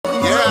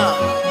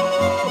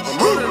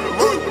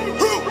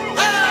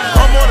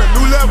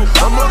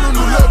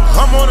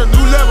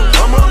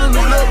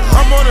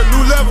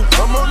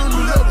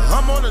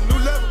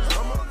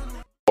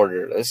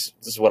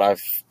this is what I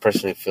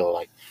personally feel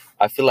like.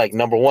 I feel like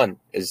number one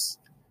is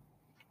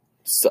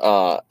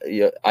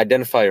you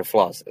identify your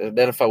flaws.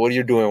 Identify what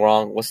you're doing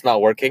wrong, what's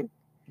not working.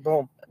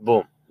 Boom.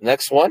 Boom.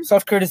 Next one.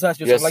 Self-criticize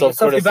yourself. Like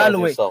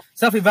self-evaluate.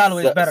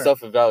 Self-evaluate is better.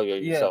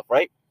 Self-evaluate yourself,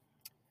 right?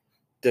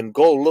 Then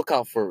go look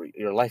out for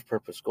your life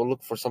purpose. Go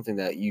look for something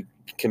that you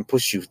can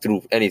push you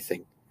through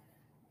anything.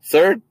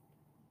 Third,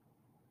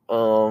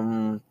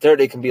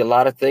 it can be a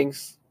lot of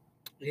things.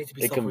 You need to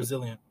be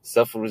self-resilient.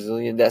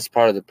 Self-resilient, that's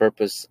part of the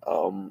purpose.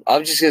 I'm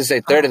just going to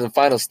say third and the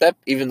final step,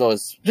 even though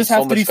it's just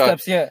have 3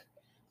 steps, yeah.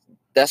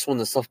 That's when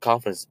the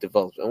self-confidence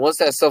develops. And once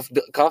that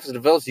self-confidence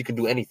develops, you can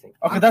do anything.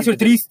 Okay, that's your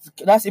 3,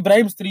 that's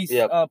Ibrahim's 3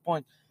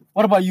 points.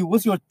 What about you?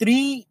 What's your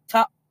 3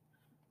 top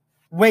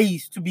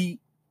ways to be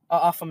an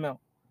alpha male?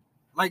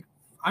 Like,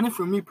 I know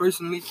for me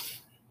personally,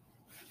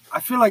 I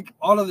feel like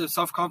all of the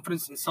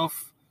self-confidence and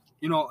self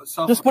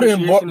just put it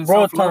in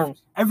broad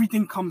terms.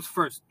 Everything comes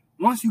first.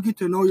 Once you get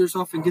to know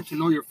yourself and get to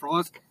know your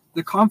flaws,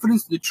 the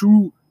confidence, the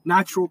true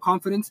natural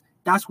confidence,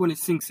 that's when it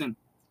sinks in.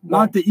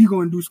 Not the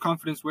ego-induced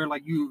confidence where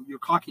like you're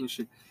cocky and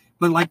shit,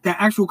 but like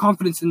the actual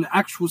confidence and the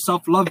actual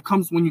self-love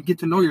comes when you get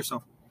to know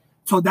yourself.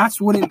 So that's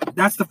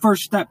the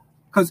first step.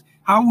 Because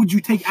how would you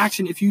take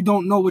action if you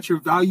don't know what your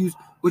values,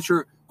 what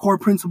your core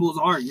principles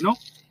are? You know,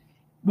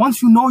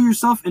 once you know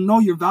yourself and know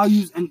your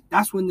values, and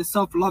that's when the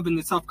self-love and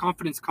the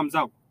self-confidence comes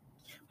out.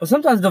 But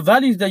sometimes the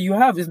values that you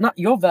have is not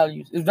your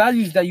values. It's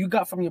values that you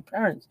got from your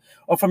parents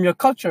or from your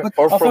culture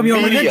or from your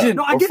religion.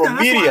 No, I get that.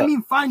 That's what I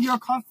mean. Find your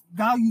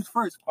values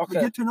first.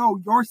 Okay. Get to know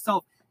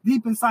yourself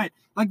deep inside.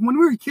 Like when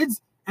we were kids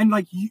and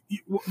like you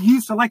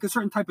used to like a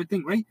certain type of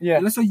thing, right? Yeah.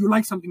 And let's say you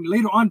like something.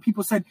 Later on,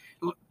 people said,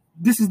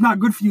 this is not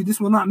good for you.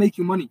 This will not make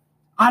you money.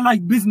 I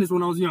liked business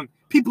when I was young.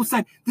 People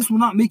said, this will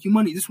not make you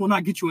money. This will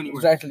not get you anywhere.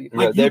 Exactly.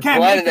 Like, they're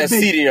planting that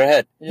seed in your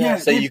head. Yeah.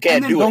 So you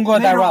can't do it. Don't go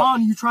that route. Later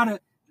on, you try to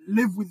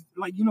live with,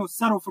 like,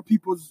 settle for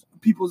people's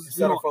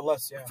settle for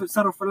less, yeah.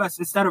 Settle for less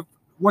instead of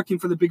working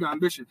for the bigger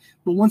ambition.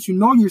 But once you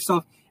know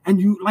yourself and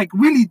you like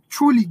really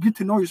truly get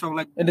to know yourself,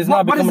 like it does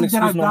not become an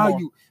excuse no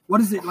more. What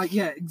is it like?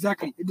 Yeah,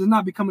 exactly. It does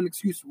not become an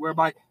excuse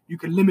whereby you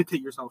can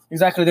limitate yourself.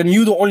 Exactly. Then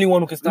you're the only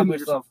one who can stop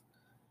yourself.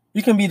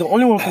 You can be the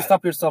only one who can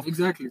stop yourself.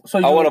 Exactly. So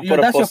I want to put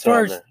a poster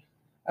on there.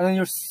 And then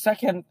your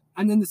second.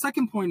 And then the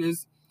second point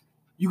is,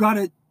 you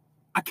gotta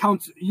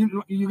account.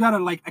 You gotta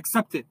like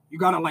accept it. You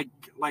gotta like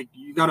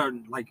you gotta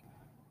like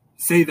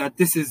say that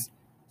this is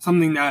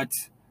something that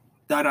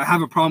I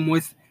have a problem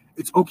with.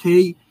 It's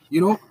okay.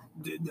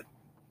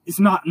 It's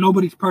not.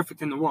 Nobody's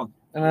perfect in the world.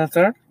 And then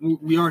third,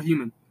 we are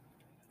human.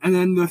 And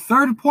then the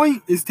third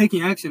point is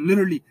taking action.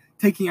 Literally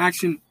taking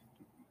action.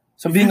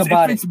 So being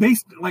about it. It's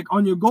based like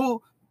on your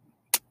goal.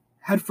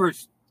 Head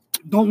first.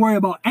 Don't worry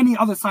about any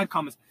other side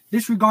comments.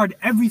 Disregard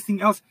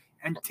everything else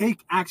and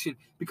take action,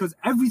 because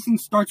everything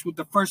starts with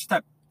the first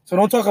step. So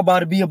don't talk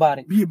about it. Be about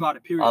it. Be about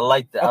it. Period. I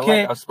like that.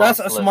 Okay, that's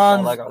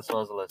Osman's I like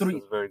Osman's list. 3.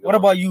 That's very good. What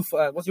about you?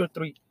 What's your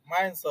 3?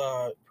 Mine's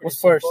what's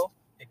first?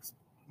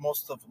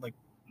 Most of like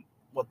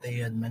what they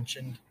had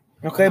mentioned.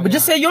 Okay, but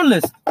just say your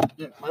list.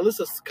 Yeah, my list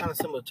is kind of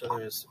similar to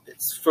theirs.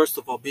 It's first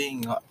of all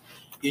being.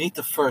 You need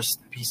to first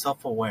be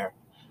self-aware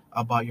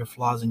about your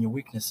flaws and your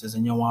weaknesses,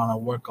 and you want to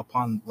work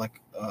upon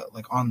like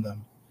on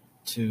them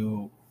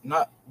to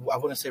not. I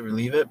wouldn't say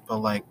relieve it, but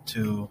like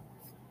to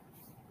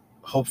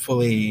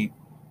hopefully.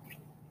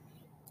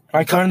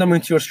 Turn them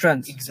into your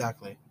strengths.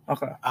 Exactly.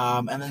 Okay.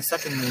 And then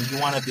secondly,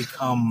 you want to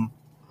become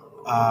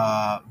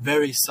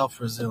very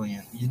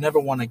self-resilient. You never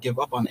want to give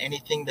up on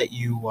anything that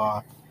you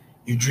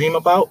dream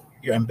about,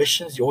 your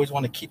ambitions. You always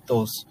want to keep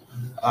those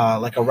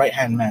like a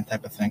right-hand man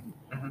type of thing.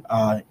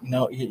 You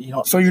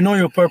know. So you know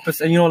your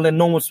purpose and you don't let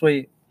no one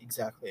sway.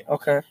 Exactly.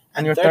 Okay.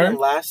 And your third and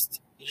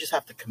last, you just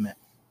have to commit.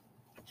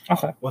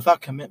 Okay.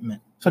 Without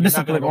commitment. So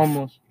discipline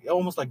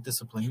almost like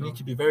discipline. You need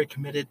to be very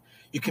committed.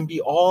 You can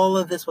be all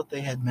of this, what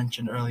they had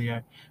mentioned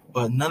earlier,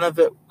 but none of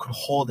it could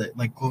hold it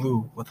like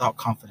glue without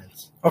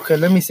confidence. Okay,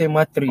 let me say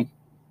my 3.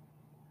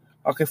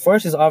 Okay,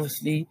 first is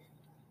obviously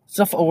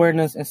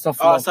self-awareness and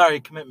self-love. Oh, sorry,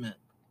 commitment.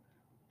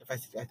 I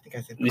think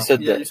I said. You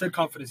said that. You said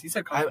confidence. He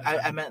said confidence.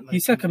 I meant. Like, he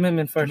said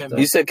commitment first.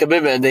 You said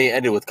commitment and then you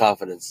ended with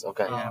confidence.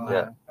 Okay.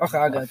 Yeah. Okay,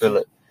 I got you. Feel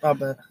it. My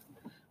bad.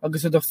 Okay,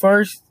 so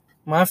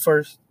my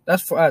first,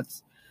 that's for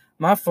us.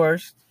 My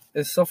first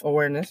is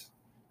self-awareness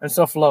and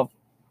self-love.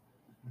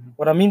 Mm-hmm.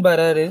 What I mean by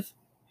that is,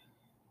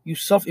 you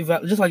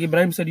self-evaluate, just like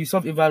Ibrahim said, you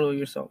self-evaluate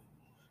yourself.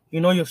 You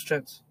know your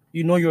strengths.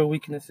 You know your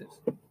weaknesses.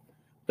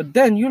 But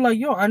then you're like,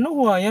 yo, I know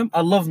who I am.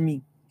 I love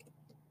me.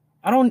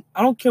 I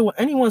don't care what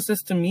anyone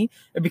says to me.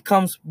 It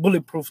becomes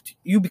bulletproof.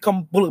 You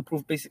become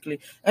bulletproof, basically.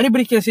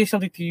 Anybody can say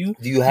something to you.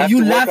 Do you have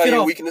to work on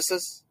your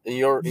weaknesses in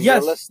your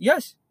list?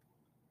 Yes.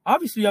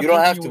 Obviously, you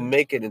don't have to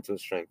make it into a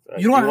strength. Right?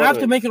 You don't have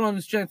to make it on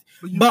the strength,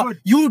 but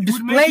you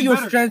display your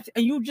strength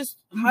and you just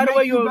hide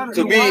away your.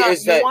 To me,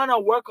 it's that you want to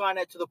work on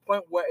it to the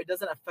point where it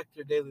doesn't affect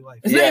your daily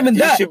life. It's not even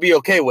that. You should be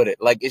okay with it.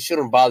 Like it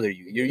shouldn't bother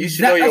you. You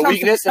should know your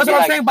weakness. That's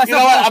what I'm saying by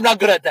self-love. You know what? I'm not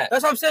good at that.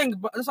 That's what I'm saying.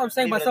 That's what I'm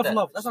saying by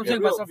self-love. That's what I'm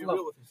saying by self-love.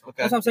 Okay.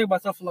 That's what I'm saying by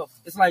self-love.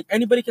 It's like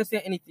anybody can say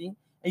anything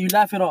and you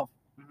laugh it off.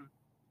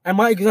 And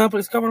my example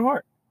is Kevin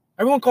Hart.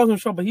 Everyone calls him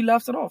short, but he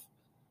laughs it off.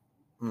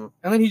 Mm.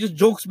 And then he just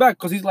jokes back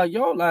because he's like,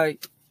 yo,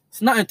 like, it's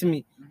nothing to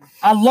me.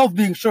 I love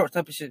being short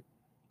type of shit.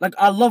 Like,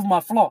 I love my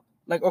flaw.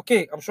 Like,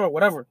 okay, I'm short,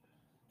 whatever.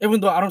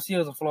 Even though I don't see it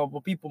as a flaw,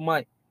 but people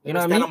might. You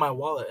know what I mean? Stand on my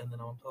wallet and then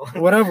I'm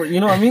telling. Whatever, you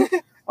know what I mean?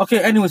 Okay,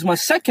 anyways, my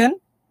second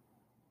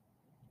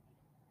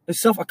is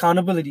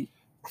self-accountability,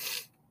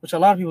 which a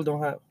lot of people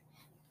don't have.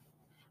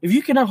 If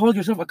you cannot hold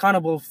yourself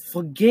accountable,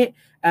 forget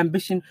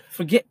ambition,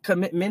 forget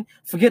commitment,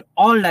 forget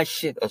all that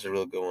shit. That's a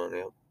real good one,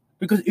 yeah.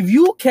 Because if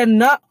you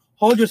cannot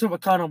hold yourself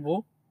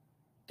accountable,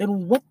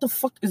 then what the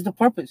fuck is the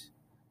purpose?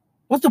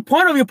 What's the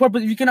point of your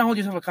purpose if you cannot hold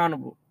yourself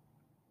accountable?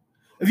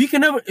 If you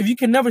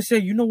can never say,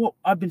 you know what,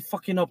 I've been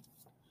fucking up.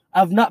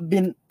 I've not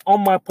been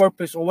on my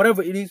purpose or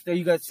whatever it is that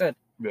you guys said.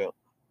 Yeah.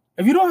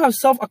 If you don't have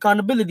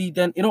self-accountability,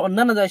 then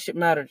none of that shit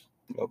matters.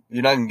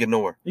 You're not gonna get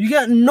nowhere. You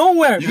get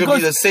nowhere. You're gonna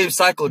be the same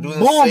cycle, doing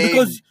the same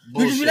because bullshit.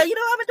 you just be like,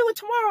 I'm gonna do it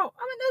tomorrow.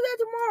 I'm gonna do that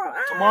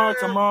tomorrow.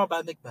 Tomorrow,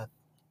 bad Macbeth.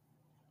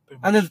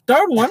 And the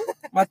third one,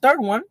 my third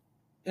one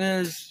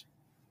is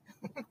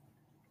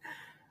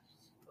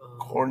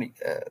Corny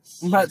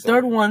ass. my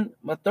third one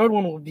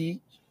would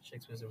be,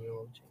 Shakespeare's a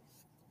real OG.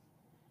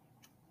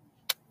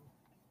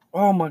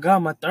 oh my god,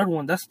 my third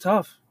one. That's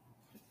tough.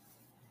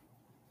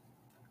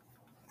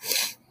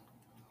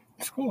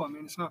 It's cool. I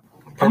mean, it's not.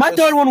 My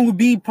third one would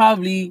be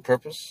probably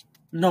Purpose?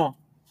 no,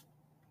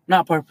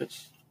 not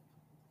purpose.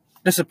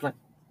 Discipline.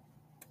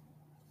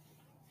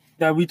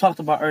 That we talked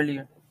about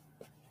earlier.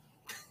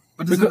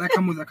 But doesn't that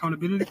come with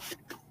accountability?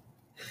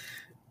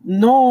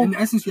 No. In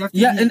essence, you have to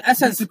Yeah, be in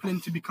essence.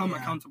 disciplined to become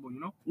accountable, you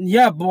know?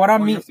 Yeah, but what I Or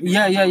you mean, have to be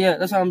yeah.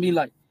 That's what I'm being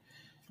like.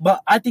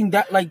 But I think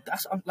that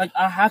that's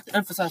I have to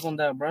emphasize on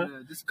that, bro. Yeah,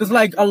 Because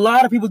like a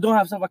lot of people don't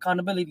have self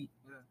accountability.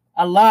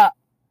 Yeah. A lot.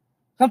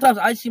 Sometimes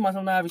I see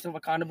myself not having self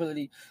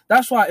accountability.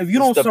 That's why if you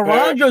don't It's the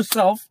surround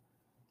yourself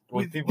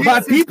With people by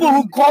that- people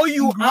who call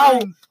you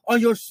out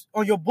grind.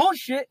 on your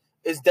bullshit,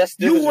 that's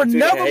the you difference will between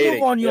never hating.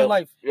 move on your Yeah.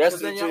 life. That's Because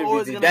the then you're difference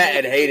always between gonna that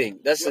make and hating.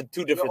 That's the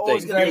two different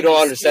always things. gonna You make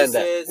don't understand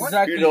that. excuses.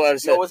 Exactly. You don't You're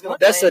understand. always gonna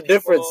That's the blame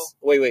difference.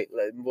 people. Wait.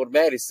 Like, what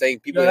Matt is saying,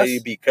 people Yeah, need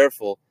to be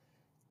careful.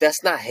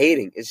 That's not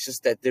hating. It's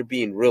just that they're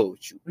being real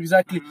with you.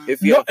 Exactly.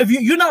 If you, If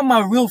you're not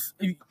my real,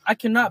 I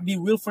cannot be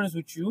real friends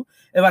with you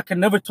if I can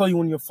never tell you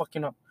when you're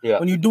fucking up. Yeah.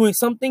 When you're doing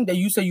something that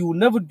you say you will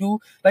never do.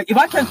 Like if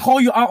I can call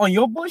you out on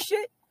your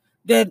bullshit,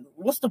 then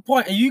what's the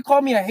point? And you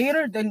call me a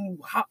hater, then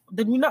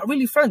we're not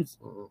really friends.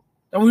 Mhm.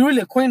 And we're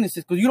really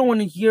acquaintances because you don't want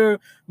to hear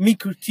me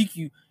critique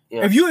you.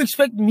 Yeah. If you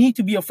expect me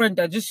to be a friend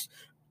that just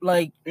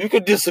like you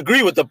could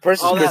disagree with the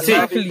person's All that critique.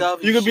 Exactly.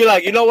 lovey-dovey You could be shit.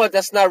 like, you know what?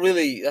 That's not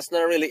really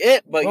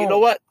it. But you Bro. know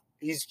what?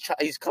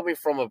 He's coming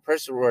from a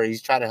person where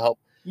he's trying to help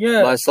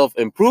yeah, myself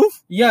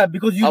improve. yeah,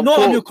 because you I'm know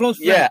cool. I'm your close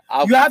friend.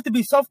 Yeah, You have to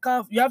be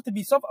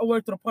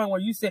self-aware to the point where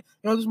you say,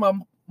 this is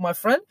my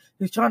friend.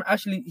 He's trying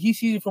to he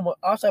sees it from an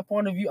outside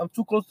point of view. I'm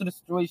too close to the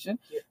situation,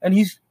 and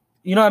he's,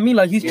 you know what I mean?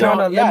 Like he's trying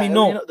to let me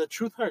know. The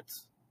truth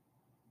hurts.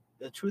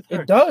 The truth It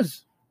hurts.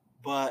 does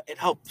But it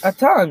helps. at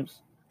times.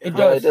 It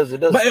Yeah, does. it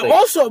does. But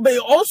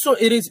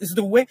it's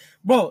the way,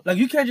 bro. Like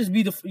you can't just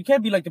be you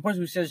can't be like the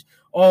person who says,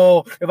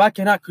 "Oh, if I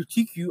cannot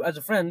critique you as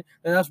a friend,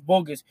 then that's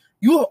bogus."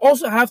 You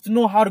also have to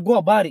know how to go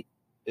about it.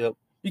 Yep.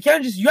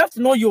 You have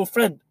to know your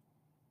friend.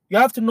 You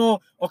have to know,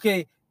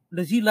 okay,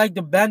 does he like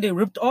the band-aid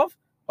ripped off,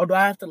 or do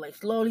I have to like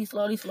slowly?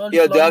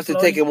 Yeah, do I have to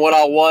take him one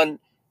on one?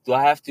 Do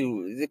I have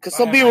to? Because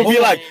some people be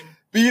like,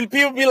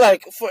 people be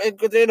like,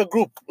 they're in a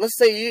group. Let's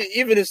say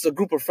even if it's a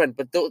group of friends,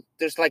 but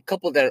there's like a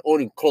couple that are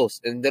owning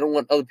close, and they don't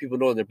want other people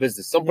knowing their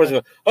business. Some person,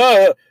 goes,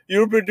 oh,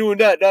 you've been doing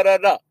that,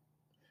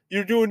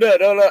 you're doing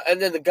that,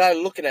 and then the guy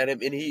looking at him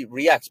and he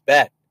reacts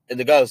bad, and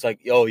the guy was like,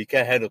 yo, he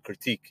can't handle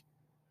critique.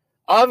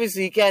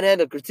 Obviously, he can't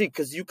handle critique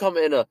because you come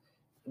in a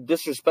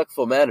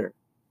disrespectful manner.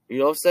 You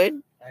know what I'm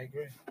saying? I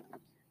agree.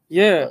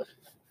 Yeah,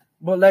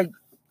 but like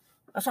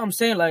that's what I'm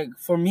saying. Like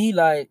for me,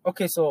 like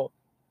okay, so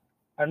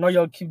I know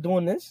y'all keep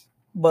doing this,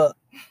 but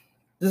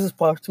this is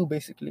part 2.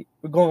 Basically,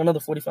 we're going another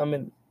 45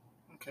 minutes.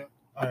 Okay.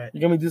 All right. You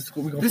get me? This is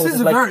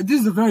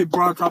This is a very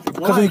broad topic.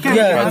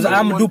 because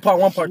I'm gonna do part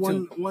 1, part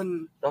 2,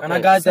 One. and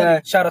I got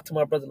that. Shout out to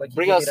my brother. Like he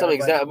Bring gave out me some that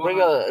advice.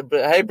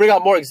 examples. Bring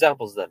out more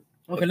examples then.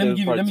 Okay, let me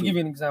give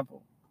you an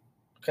example.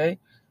 Okay,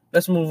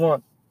 let's move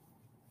on.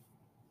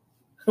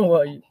 Who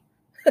are you?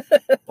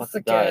 What's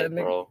Sick that, ass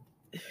nigga. bro?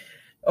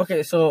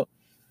 Okay, so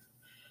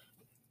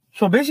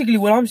basically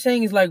what I'm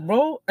saying is like,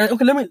 bro, and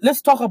okay,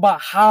 let's talk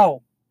about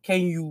how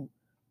can you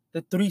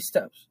the 3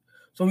 steps.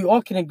 So we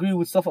all can agree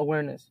with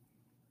self-awareness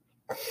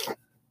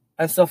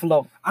and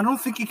self-love. I don't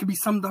think it can be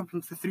summed up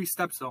into 3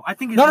 steps though. I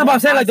think it's No, but more I'm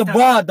saying like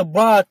five the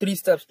broad 3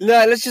 steps.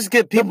 Yeah, let's just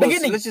get people.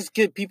 beginning. Let's just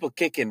get people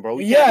kicking, bro.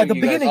 We Yeah, can't the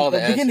give you guys beginning, all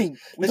the answers. beginning.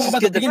 We Let's talk just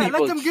about get the the beginning.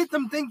 Let people. them get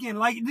them thinking.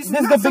 Like this is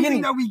This is not the something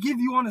beginning. that we give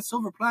you on a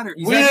silver platter.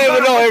 We Exactly. didn't even know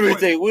You gotta work for it.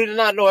 everything. We did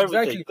not know everything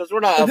Exactly. because we're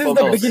not So this alpha is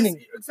the males.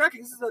 beginning.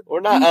 Exactly. This is a We're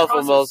not due alpha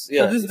process. males. So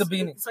Yeah. this is the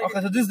beginning. It's like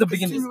Okay, so this is the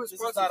beginning. continuous This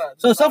is process. not a-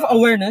 So this is not a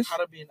self-awareness. How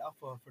to be an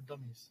alpha for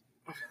dummies.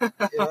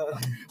 Yeah.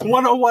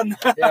 101.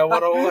 Yeah,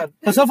 101.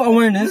 So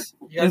self-awareness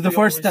You gotta is the do your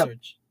own first step.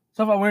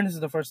 Self-awareness is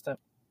the first step.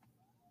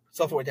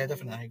 Self-aware, yeah,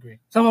 definitely, I agree.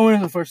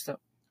 Self-awareness is the first step.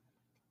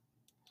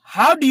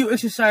 how do you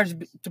exercise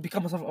to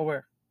become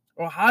self-aware?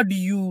 Or how do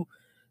you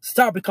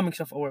start becoming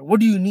self-aware? What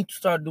do you need to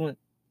start doing?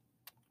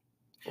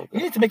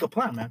 You need to make a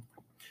plan, man.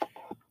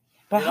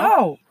 But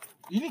how?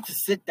 You need to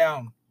sit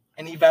down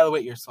and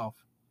evaluate yourself.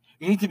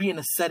 You need to be in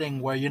a setting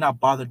where you're not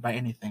bothered by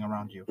anything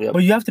around you. Yep.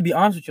 But you have to be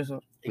honest with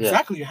yourself.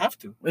 Exactly, you have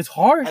to. It's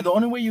hard. And the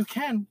only way you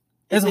can.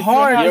 It's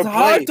hard. It's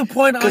hard to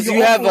point out because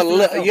you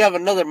have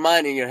another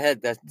mind in your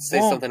head that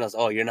says something else.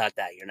 Oh, you're not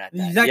that. You're not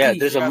that. Exactly. Yeah,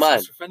 there's a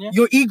mind.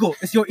 Your ego.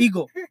 It's your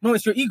ego. No,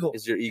 it's your ego.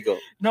 It's your ego.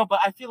 No, but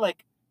I feel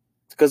like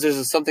because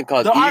there's something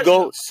called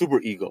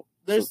super ego.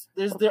 There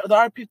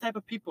are type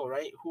of people,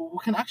 right, who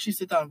can actually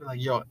sit down and be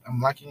like, yo,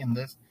 I'm lacking in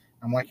this.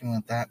 I'm lacking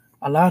in that.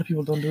 A lot of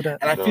people don't do that.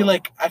 And I feel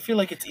like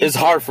it's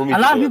hard for me. A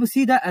lot of people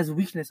see that as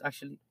weakness.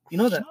 Actually, you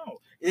know that.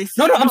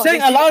 No, I'm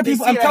saying a lot of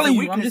people. I'm telling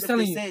you. I'm just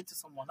telling you. Say it to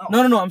someone else.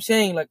 No. I'm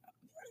saying like,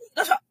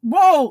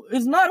 bro,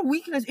 it's not a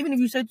weakness. Even if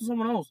you say it to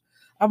someone else,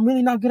 I'm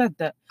really not good at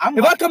that.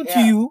 If I come to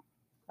you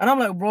and I'm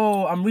like,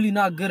 bro, I'm really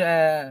not good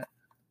at,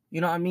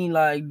 you know what I mean,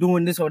 like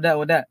doing this or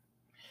that.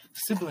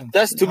 Siblings.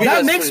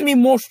 That makes me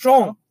more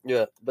strong.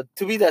 Yeah, but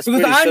to me that's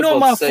because I know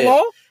my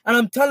flaw, and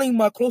I'm telling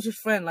my closest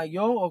friend like,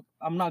 yo,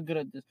 I'm not good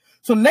at this.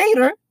 So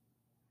later,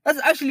 that's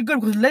actually good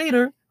because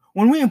later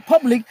when we're in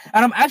public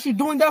and I'm actually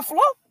doing that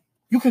flaw,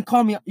 you can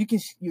call me. You can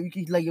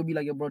like you'll be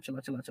like, yo, bro, chill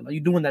out.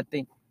 You're doing that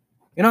thing.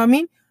 You know what I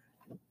mean?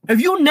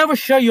 If you never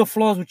share your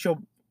flaws with your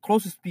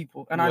closest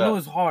people, and I know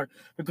it's hard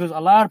because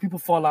a lot of people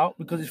fall out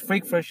because it's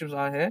fake friendships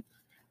out here.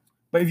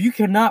 But if you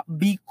cannot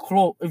be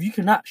close, if you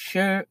cannot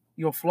share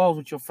your flaws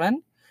with your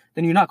friend,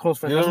 then you're not close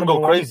friends. You're gonna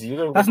go crazy.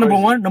 That's number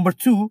one. Number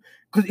two,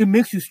 because it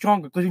makes you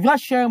stronger. Because if I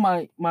share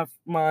my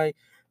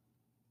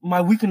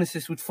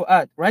weaknesses with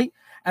Fuad, right,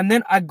 and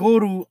then I go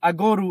to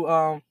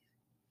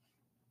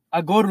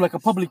like a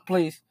public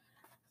place,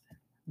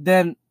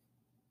 then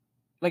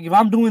like if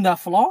I'm doing that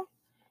flaw,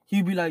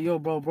 he'd be like, yo,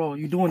 bro,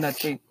 you doing that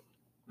thing.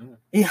 Yeah.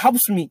 It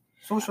helps me.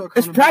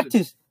 It's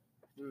practice.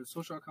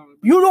 Social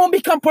accountability. You don't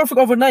become perfect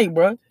overnight,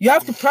 bro. You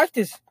have to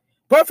practice.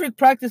 Perfect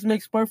practice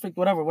makes perfect,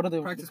 whatever. What are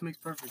they? Practice makes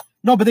perfect.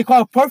 No, but they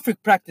call it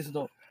perfect practice,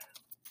 though.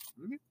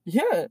 Really?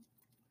 Yeah.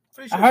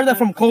 Sure I heard that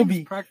from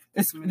Kobe.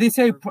 They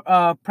say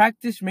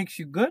practice makes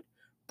you good.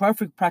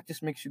 Perfect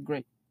practice makes you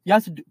great. You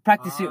have to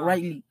practice it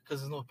rightly.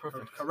 Because there's no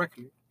perfect.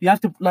 Correctly. You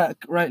have to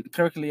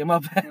correctly. My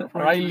bad.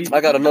 Rightly.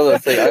 I got another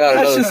thing.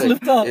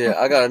 Yeah,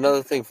 I got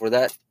another thing for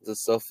that. The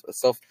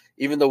self.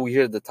 Even though we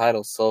hear the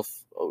title self,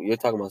 you're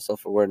talking about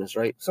self-awareness,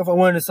 right?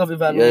 Self-awareness,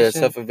 self-evaluation. Yeah,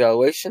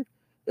 self-evaluation.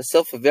 The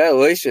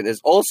self-evaluation is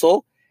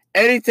also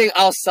anything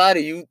outside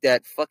of you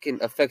that fucking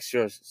affects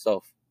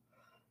yourself.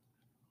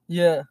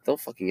 Yeah. Don't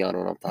fucking yawn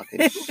when I'm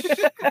talking.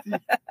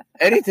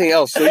 Anything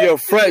else. So you're a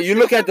friend. You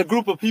look at the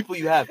group of people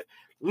you have.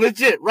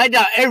 Legit. Write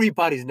down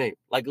everybody's name.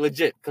 Like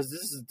legit. Because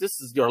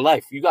this is your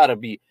life. You got to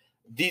be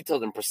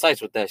detailed and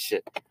precise with that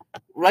shit.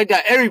 Write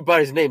down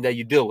everybody's name that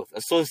you deal with,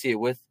 associate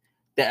with,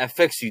 that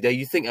affects you, that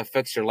you think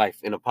affects your life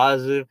in a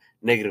positive,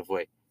 negative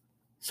way.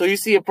 So you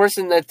see a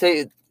person that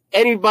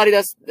anybody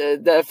that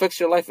affects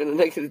your life in a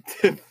negative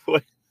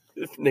way.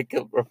 This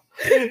nigga, bro.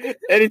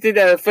 Anything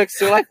that affects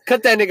your life,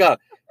 cut that nigga out.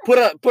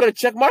 Put a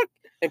check mark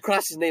and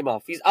cross his name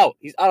off. He's out.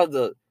 He's out of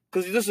the.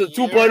 Because this is a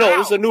 2.0.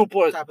 This is a new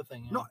point. Type of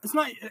thing, yeah. No, it's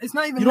not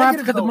even. You don't have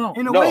to cut them out.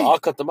 In a way, I'll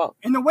cut them out.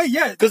 In a way,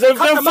 yeah. Because if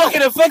they're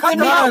fucking affecting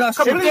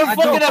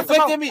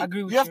me,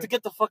 you have to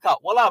get the fuck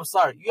out. Well, I'm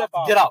sorry. You have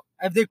to get out.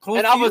 If they're close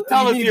and to I'm you, gonna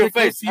tell it to your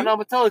face. And I'm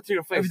gonna tell it to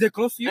your face. If they're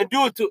close to you, and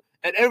do it to.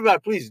 And everybody,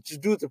 please,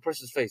 just do it to the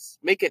person's face.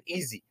 Make it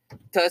easy.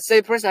 Say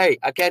to the person, hey,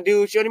 I can't deal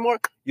with you anymore.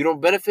 You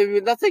don't benefit me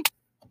with nothing.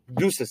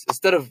 Deuces.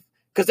 Instead of,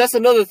 because that's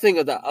another thing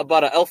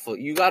about an alpha.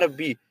 You gotta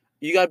be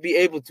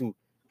able to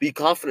be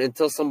confident and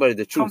tell somebody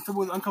the truth. Comfortable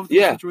with uncomfortable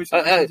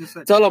situations.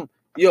 Tell them,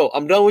 yo,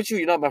 I'm done with you.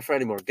 You're not my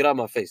friend anymore. Get out of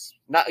my face.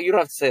 You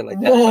don't have to say it like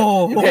that.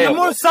 Whoa. You're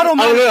more subtle,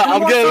 man.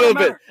 I'm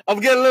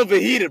getting a little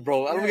bit heated,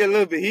 bro. I'm getting a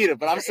little bit heated,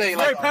 but I'm saying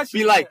like,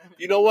 be like,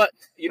 you know what,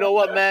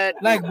 man.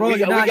 Like, bro,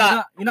 you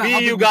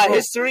got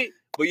history,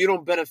 but you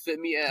don't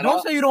benefit me at all.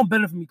 Don't say you don't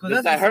benefit me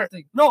because that's hurt.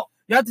 Thing. No,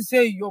 you have to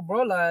say, yo,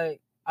 bro,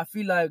 like, I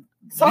feel like.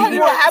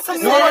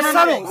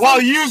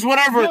 Well, use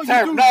whatever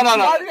term.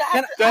 No.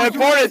 The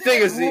important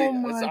thing is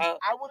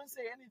I wouldn't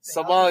say anything.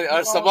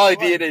 Somali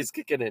DNA is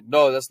kicking in.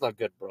 No, that's not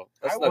good, bro.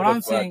 That's not good. What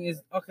I'm saying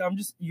is, okay,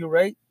 you're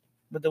right,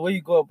 but the way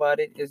you go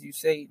about it is you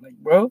say, like,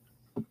 bro,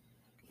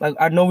 like,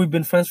 I know we've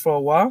been friends for a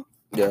while.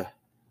 Yeah.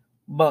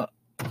 But,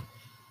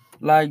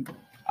 like,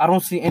 I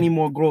don't see any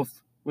more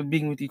growth with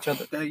being with each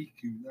other.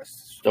 Thank you.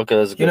 That's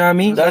good. You know what I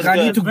mean? That's like,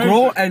 I need to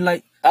grow and,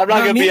 like, I'm not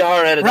gonna be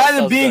hard-headed. Rather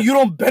than being, you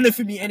don't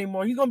benefit me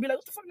anymore. He's gonna be like,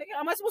 what the fuck, nigga?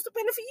 Am I supposed to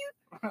benefit you?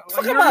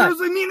 Fuck am I?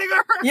 Me,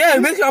 nigga. Yeah,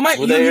 basically, I might.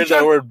 Well, they hear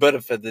that word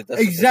benefit.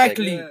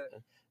 Exactly.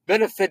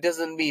 Benefit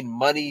doesn't mean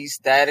money,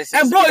 status.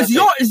 And bro,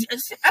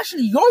 it's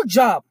actually your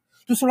job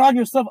to surround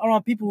yourself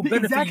around people who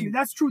benefit Exactly, you.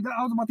 that's true. That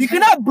I was about to You say.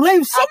 cannot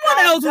blame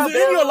someone else who's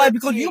in your life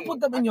because you put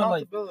them in your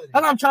life. Accountability.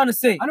 That's what I'm trying to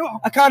say. I know.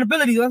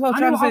 Accountability. That's what I'm I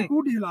trying know to say.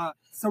 Hakudila,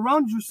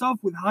 surround yourself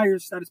with higher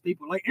status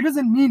people. Like, it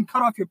doesn't mean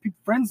cut off your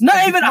friends.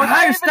 Not even a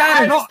higher Even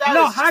status.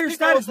 No, higher People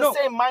status, with the no.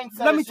 same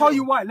mindset Let me as tell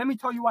you why.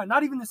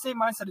 Not even the same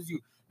mindset as you.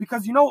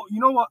 Because you know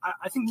what?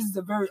 I think this is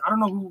I don't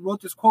know who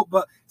wrote this quote,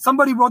 but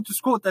somebody wrote this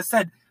quote that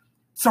said,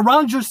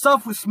 surround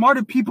yourself with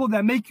smarter people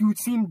that make you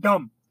seem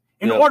dumb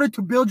in order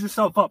to build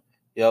yourself up.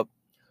 Yep.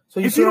 So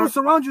If you don't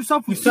surround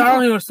yourself with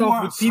surround people yourself who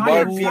are with people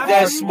higher who status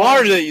That's than you,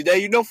 smarter than you.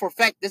 That you know for a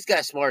fact this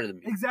guy's smarter than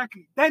me.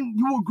 exactly, then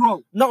you will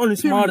grow. not only Period.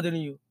 smarter than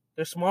you,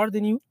 they're smarter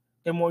than you.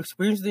 They're more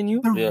experienced than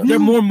you. Their Yeah. They're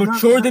more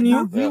mature than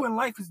you. Their view in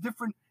life is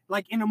different,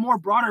 like in a more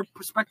broader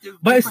perspective.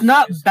 But it's different-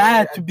 not It's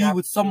bad very to be with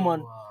adapt someone.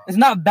 to, It's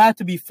not bad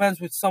to be friends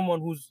with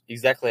someone who's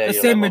Exactly. the at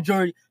your same level.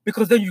 majority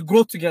because then you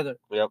grow together.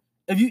 Yep.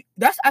 If you,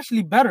 that's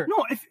actually better.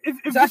 No, if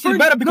It's the actually friend-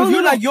 better because no,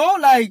 you're no, like you're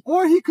like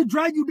or he could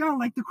drag you down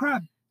like the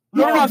crab.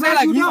 no, He I'm could saying drag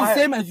like you he's down. the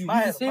same as you.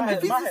 He's the If same as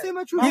If you. he's the same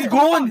as you, He's yeah.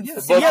 growing. Yeah. He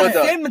has the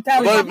But same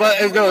mentality.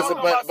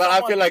 but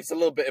I feel like it's a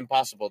little bit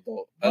impossible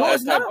though. No, At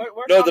it's not. times.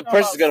 We're No, the talking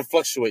person's about- gonna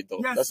fluctuate though.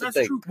 Yes, that's the that's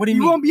thing. true. What do you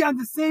You mean? won't be on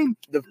the same.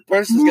 The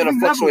person's gonna Moving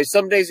fluctuate. level.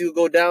 Some days you'll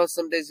go down,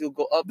 some days you'll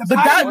go up. The But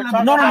that passion We're level,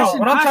 talking no. about-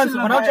 What I'm trying to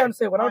passion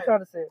say. What I'm trying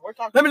to say. We're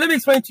talking Let me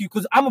explain to you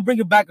because I'm gonna bring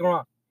it back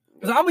around.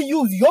 Because I'm gonna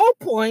use your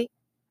point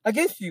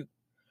against you.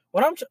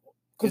 What I'm Is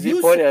because he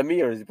you pointing at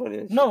me or is he pointing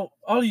at you? no,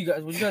 all of you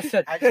guys. What you guys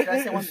said. Can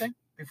I say one thing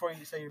before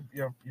you say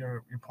your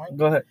point?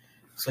 Go ahead.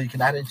 So you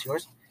can add it into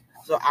yours.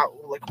 So,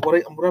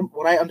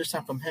 what I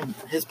understand from him,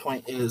 his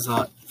point is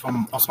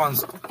from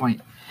Osman's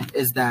point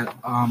is that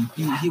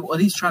he what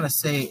he's trying to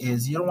say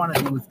is you don't want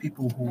to be with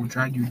people who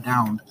drag you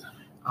down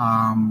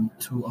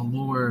to a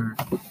lower,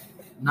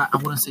 not I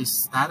wouldn't say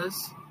status,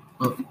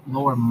 but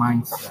lower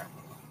mindset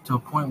to a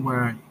point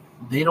where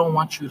they don't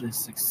want you to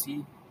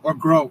succeed or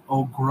grow.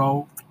 or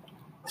grow.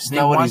 That's They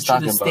not what want he's you to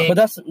talking stay- about. But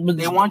that's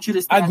They want you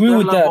to stay I at agree their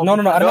with that. level No, I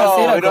did not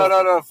say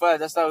that. No,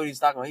 Fred, that's not what he's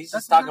talking about. He's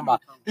just talking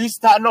about. He's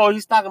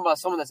talking about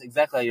someone that's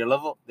exactly at your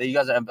level that you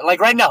guys are like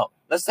right now.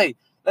 Let's say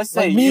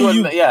Like me you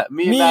and and you.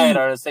 me and Me Diet and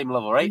you. are the same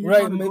level, right?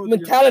 Right,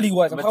 mentality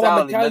wise. I'm talking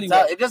about mentality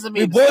wise. It doesn't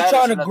We're mean both status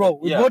trying or to nothing. grow.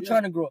 We're Yeah. both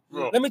trying to grow.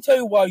 Yeah. Let me tell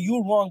you why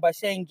you're wrong by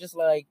saying just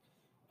like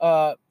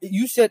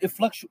you said it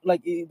fluctuates.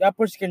 Like that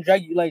person can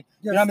drag you. Like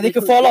you know what I mean, they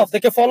can fall off. They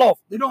can fall off.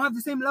 They don't have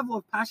the same level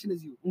of passion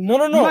as you.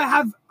 No. You might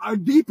have a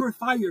deeper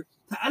fire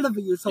to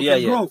elevate yourself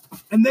and grow,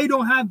 and they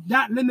don't have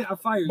that limit of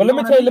fire. But You let know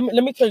me what tell I you. mean?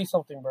 Let me tell you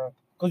something, bro.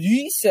 Because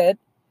you said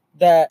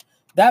that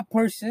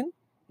person,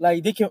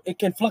 like it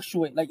can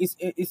fluctuate. Like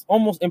it's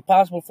almost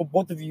impossible for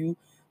both of you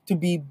to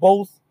be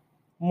both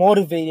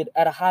motivated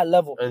at a high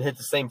level. And hit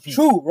the same peak.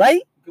 True,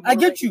 right? You can I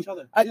get motivate you. each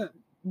other. I- Yeah.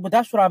 But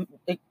that's what I'm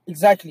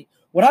exactly.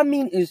 What I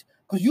mean is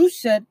because you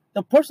said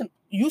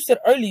you said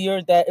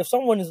earlier that if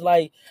someone is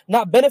like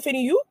not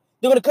benefiting you,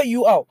 they're gonna cut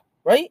you out,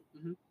 right?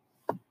 Mhm.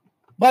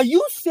 By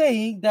you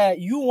saying that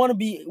you want to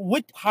be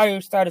with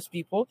higher status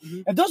people,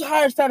 Mhm. if those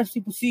higher status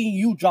people seeing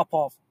you drop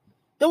off,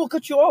 they will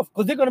cut you off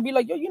because they're gonna be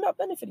like, yo, you're not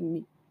benefiting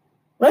me,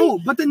 right? No,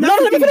 but then No, that's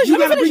the let me thing, finish, you let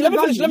me gotta finish, bring let me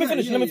the finish, value. let me Yeah,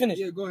 finish, yeah, let me yeah, finish.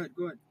 Yeah, go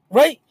ahead.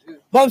 Right? Yeah.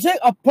 But I'm saying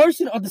a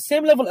person on the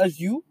same level as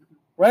you,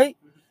 right?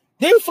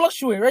 They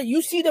fluctuate, right?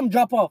 You see them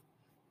drop off.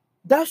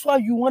 That's why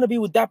you want to be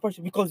with that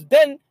person because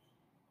then,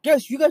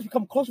 guess you guys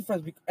become closer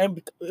friends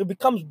and it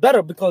becomes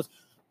better because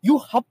you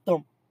help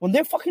them when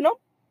they're fucking up.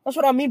 That's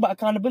what I mean by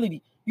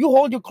accountability. You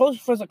hold your close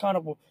friends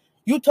accountable.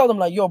 You tell them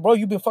like, yo, bro,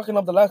 you've been fucking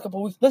up the last couple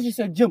of weeks. Let's just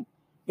say gym.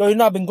 Yo, you're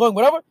not been going,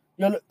 whatever.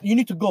 You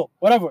need to go,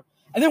 whatever.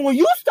 And then when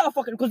you start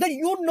fucking, because then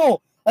you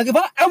know, like if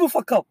I ever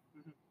fuck up,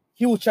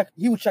 he will check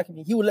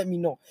me. He will let me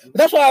know. But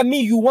that's what I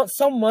mean. You want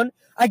someone.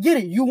 I get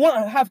it. You want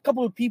to have a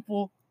couple of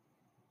people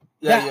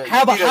that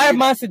have a higher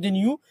mindset than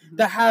you,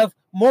 that have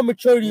more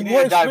maturity, You need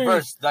more a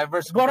experience.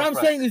 diverse. But what I'm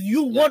saying is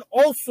you want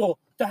also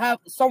to have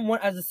someone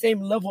at the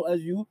same level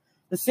as you,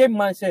 the same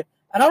mindset.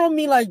 And I don't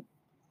mean like,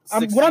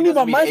 what I mean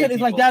by mindset is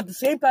like they have the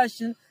same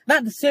passion,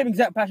 not the same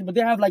exact passion, but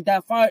they have like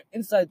that fire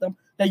inside them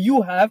that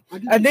you have.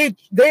 And their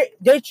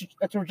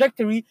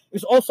trajectory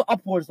is also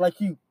upwards like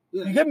you.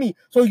 Yeah. You get me?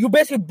 So you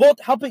basically both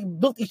helping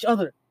build each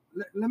other.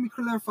 Let me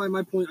clarify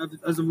my point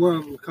as of where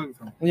I'm coming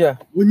from. Yeah.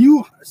 When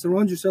you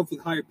surround yourself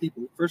with higher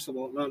people, first of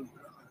all,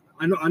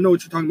 I know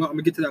what you're talking about. I'm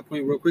gonna get to that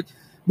point real quick.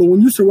 But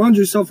when you surround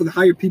yourself with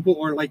higher people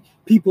or like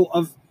people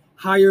of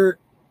higher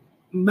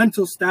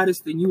mental status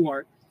than you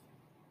are,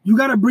 you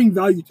gotta bring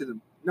value to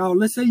them. Now,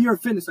 let's say you're a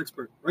fitness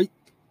expert, right?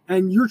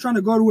 And you're trying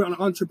to go to an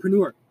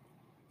entrepreneur.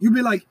 You'd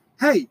be like,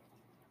 hey,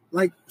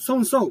 like so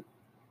and so,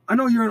 I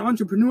know you're an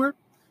entrepreneur.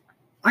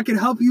 I can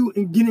help you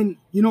in getting,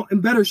 in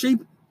better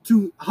shape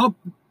to help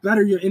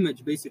better your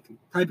image, basically,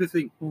 type of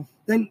thing.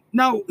 Then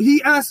now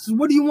he asks,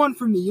 what do you want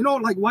from me?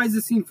 Like, why does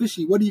this seem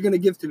fishy? What are you going to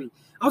give to me?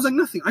 I was like,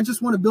 nothing. I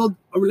just want to build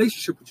a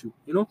relationship with you.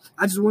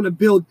 I just want to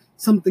build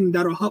something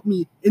that'll help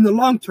me in the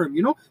long term.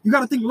 You got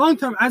to think long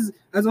term as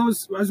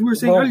we were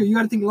saying earlier, you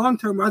got to think long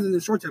term rather than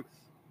short term.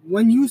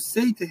 When you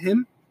say to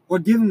him or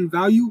give him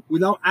value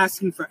without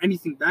asking for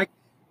anything back,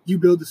 you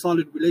build a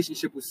solid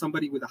relationship with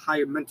somebody with a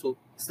higher mental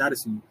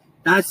status than you.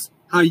 That's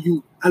how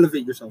you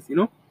elevate yourself, you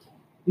know?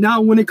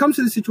 Now, when it comes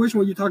to the situation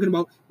where you're talking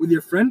about with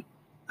your friend,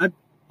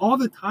 all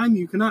the time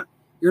you're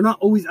not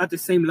always at the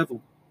same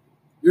level.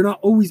 You're not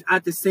always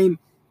at the same,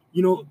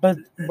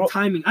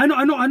 timing. I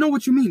know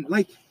what you mean.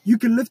 Like, you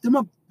can lift them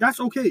up. That's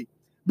okay.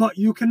 But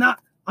you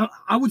cannot,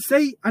 I would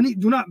say,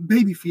 do not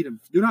baby feed him.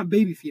 Do not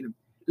baby feed him.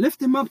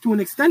 Lift him up to an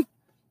extent.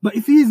 But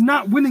if he's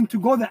not willing to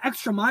go the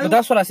extra mile, but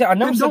that's what I said. I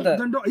never said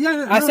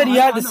that. I said he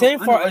had the same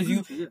far as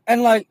you. Yeah.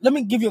 And like, let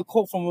me give you a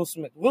quote from Will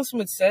Smith. Will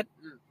Smith said,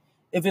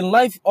 "If in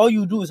life all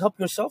you do is help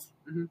yourself,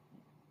 you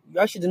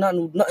actually do not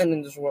know nothing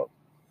in this world.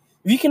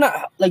 If you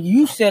cannot, like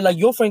you said, like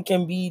your friend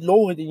can be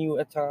lower than you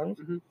at times,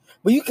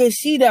 but you can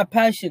see that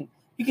passion,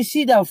 you can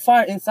see that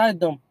fire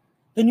inside them.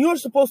 Then you're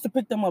supposed to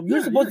pick them up.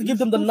 You're supposed to give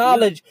them the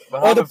knowledge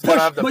or the push.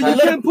 But you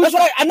can't push. That's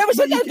why I never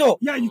said that though.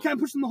 Yeah, you can't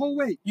push them the whole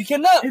way. You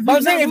cannot. But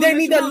I'm saying if they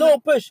need that little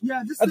push,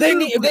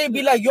 if they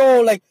be like,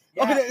 yo, like,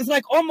 okay, it's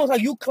like almost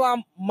like you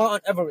climb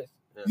Mount Everest.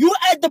 Yeah. You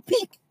at the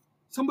peak.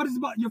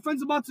 Your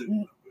friend's about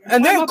to,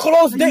 and they're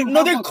close.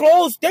 They're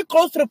close. They're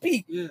close to the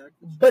peak. Yeah.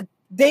 But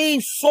they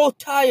so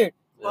tired.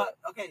 But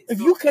okay, if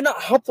you cannot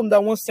help them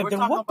that one step, then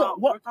what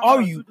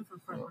are you?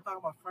 We're talking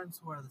about friends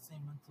who are the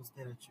same mental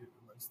state as you.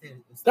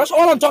 That's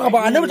all I'm talking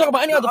about. I never talk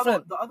about any other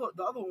friend. The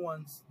other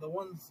ones, the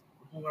ones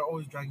who are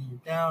always dragging you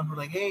down, who are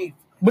like, hey.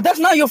 But that's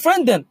not your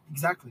friend then.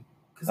 Exactly.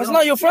 That's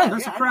not your friend.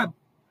 That's a crab.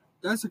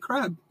 That's a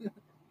crab.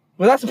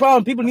 Well, that's the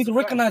problem. People need to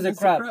recognize a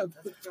crab.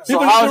 So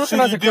how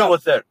should you deal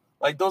with it?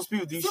 Like those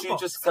people, you should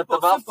just cut them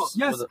off.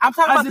 Yes, I'm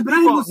talking about the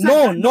people.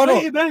 No.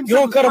 You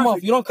don't cut them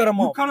off. You don't cut them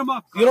off. You cut them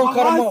off. You don't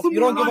cut them off. You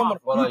don't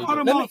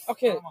give them off.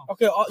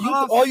 Okay.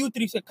 All you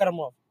three said cut them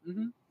off.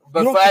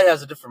 But Fad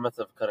has a different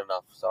method of cutting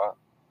off. So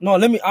no,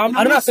 let me. I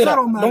did not say that.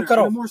 Don't cut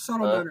off. More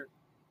subtle matter.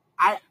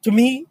 To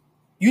me,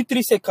 you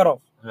three said cut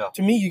off. Yeah.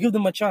 To me, you give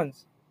them a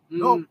chance.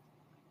 No.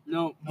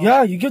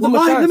 Yeah, you give them a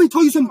chance. Let me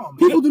tell you something.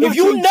 People do not. If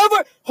you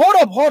never hold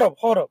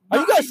up. Are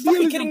you guys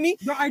fucking kidding me?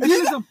 The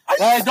idealism.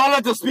 Don't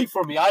let them speak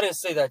for me. I didn't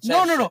say that.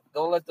 No.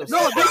 Don't let them.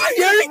 No, they're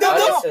hearing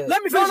them.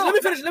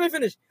 Let me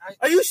finish.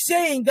 Are you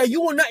saying that you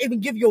will not even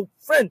give your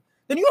friend?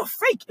 Then you're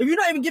fake. If you're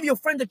not even giving your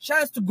friend a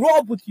chance to grow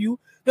up with you,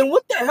 then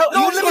what the hell?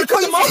 No, let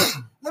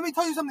me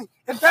tell you something.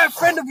 If that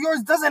friend of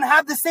yours doesn't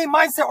have the same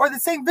mindset or the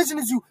same vision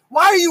as you,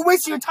 why are you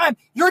wasting your time?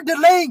 You're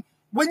delaying.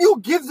 When you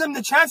give them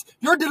the chance,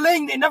 you're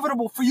delaying the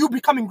inevitable for you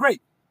becoming great.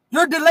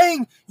 You're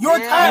delaying your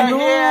time. No,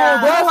 you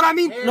know what I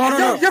mean?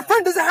 No. Your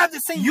friend doesn't have the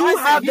same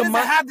mindset. He doesn't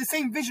have the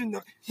same vision,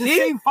 the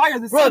same fire,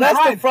 the same drive.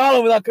 That's the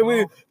problem with our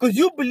community. Because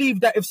you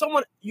believe that if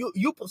someone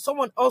you put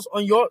someone else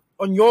on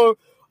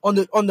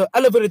the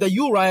elevator that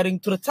you're riding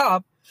to the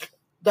top,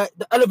 that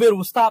the elevator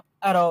will stop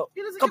at a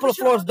couple of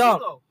floors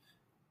down.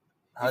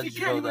 How did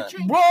you know that?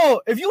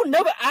 Bro, if you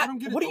never ask,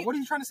 what are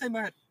you trying to say,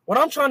 man? What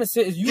I'm trying to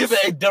say is you give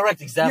a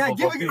direct example.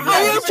 How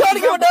are you trying to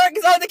give a direct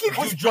example?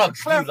 Do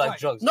drugs. Do like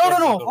drugs. No.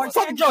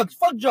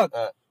 Fuck drugs.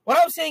 What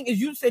I'm saying is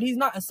you said he's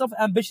not as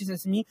self-ambitious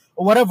as me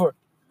or whatever.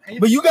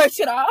 But you guys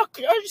said, I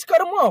just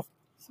cut him off.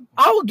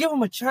 I will give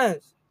him a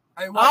chance.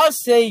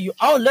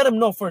 I'll let him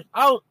know first.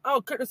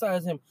 I'll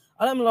criticize him.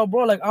 I'll let him know,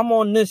 bro, like I'm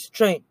on this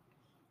train.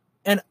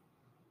 And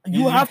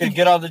you have to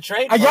get on the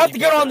train. I have to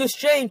get on this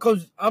train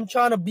because I'm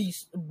trying to be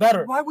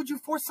better. Why would you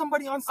force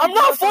somebody on something?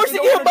 I'm not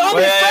forcing him, but I'm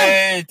his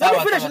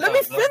friend. Let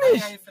me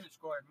finish.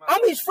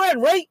 I'm his friend,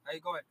 right?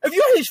 Go ahead. If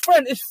you're his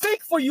friend, it's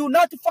fake for you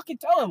not to fucking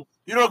tell him.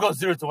 You don't go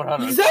 0 to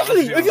 100.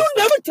 Exactly. If you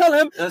never tell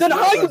him, then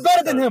how are you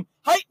better than him?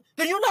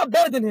 Then you're not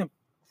better than him.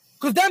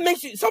 Because that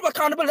makes you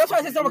self-accountable. That's why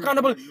I say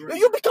self-accountable. If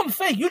you become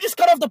fake, you just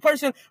cut off the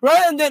person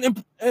rather than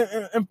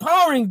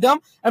empowering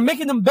them and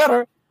making them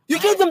better. You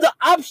give them the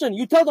option.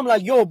 You tell them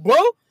like, yo, bro,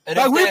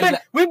 like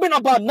we've been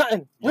about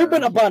nothing. We've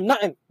been about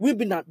nothing. We've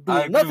been not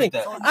doing nothing.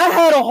 I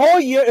had a whole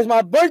year. It's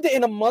my birthday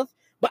in a month,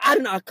 but I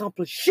did not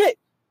accomplish shit.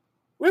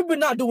 We've been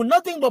not doing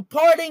nothing but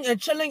partying and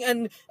chilling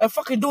and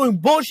fucking doing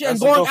bullshit and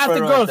going after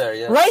girls,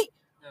 right?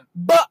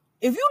 But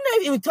if you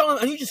never even tell him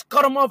and you just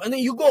cut him off and then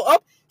you go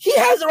up, he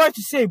has the right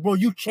to say, bro,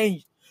 you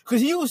changed.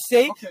 Because he will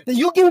say that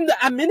you give him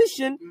the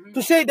ammunition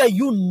to say that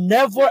you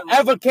never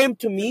ever came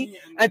to me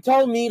and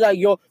told me like,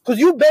 yo, because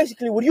you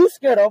basically, what you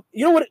scared of,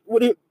 you know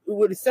what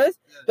it says?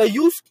 That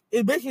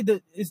it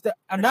basically is the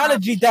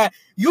analogy that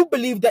you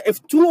believe that if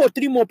 2 or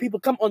 3 more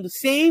people come on the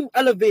same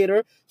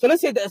elevator, so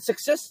let's say the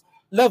success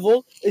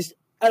level is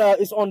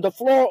on the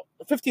floor,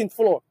 15th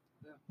floor,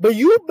 but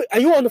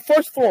you're on the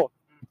first floor.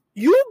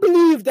 You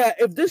believe that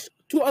if this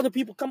 2 other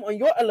people come on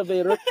your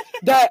elevator,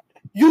 that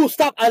you will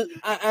stop at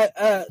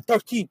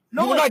 13.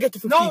 No, you will not get to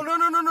 15. No.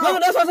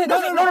 That's what I'm saying.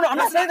 No, I'm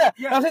not saying that.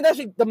 I'm saying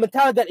that's the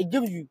mentality that it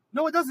gives you.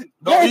 No, it doesn't.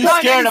 No, he's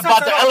scared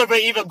about the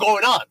elevator even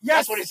going on. Yes.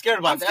 That's what he's scared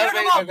about. I'm scared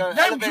about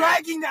them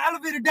dragging the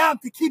elevator down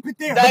to keep it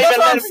there. That's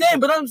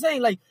what I'm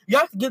saying. Like, you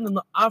have to give them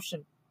the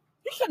option.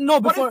 You should know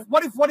before.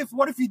 What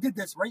if he did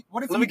this, right?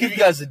 Let me give you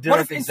guys a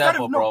direct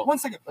example, bro. 1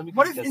 second.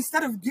 What if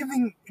instead of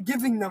giving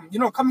them,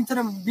 coming to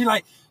them and be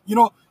like,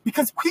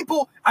 because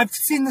people, I've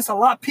seen this a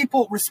lot,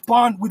 people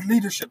respond with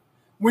leadership.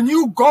 when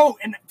you go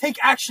and take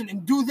action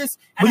and do this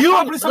and But you-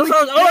 accomplish something,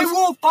 they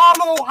will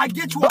follow. I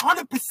get you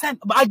 100%.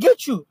 But I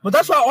get you. But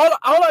that's why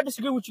all I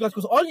disagree with you guys,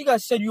 because all you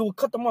guys said you will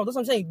cut them off. That's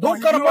what I'm saying.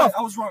 Don't cut them off.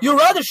 I was wrong. You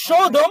rather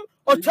show them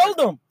or tell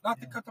them. Not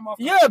to cut them off.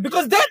 Yeah,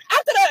 because then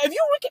after that, if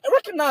you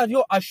recognize,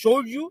 yo, I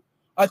showed you,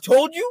 I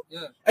told you,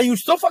 Yeah. and you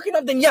still fucking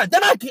up, then yeah,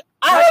 then I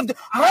have the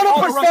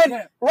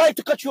 100% right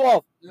to cut you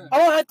off. Yeah. I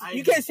don't have to,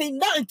 you can't say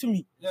nothing to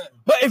me. Yeah.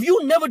 But if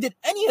you never did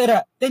any of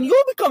that, then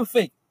you become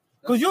fake.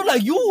 Because you're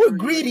like, you were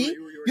greedy.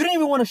 You didn't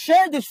even want to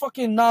share this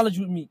fucking knowledge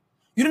with me.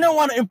 You didn't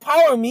want to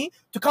empower me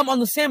to come on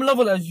the same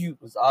level as you.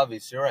 It's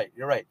obvious. You're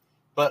right.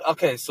 But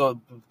okay,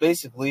 so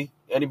basically,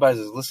 anybody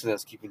that's listening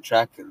that's keeping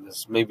track and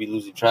is maybe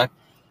losing track.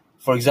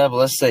 For example,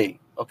 let's say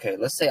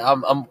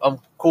I'm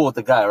cool with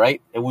the guy,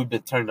 right? And we've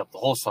been turning up the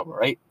whole summer,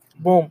 right?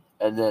 Boom.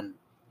 And then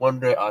one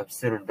day I'm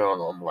sitting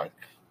down, I'm like,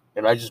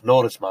 and I just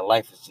noticed my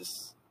life is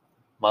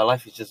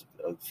just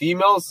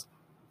females.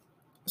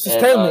 It's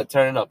just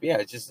turning up. Yeah,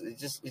 it's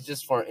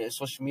just for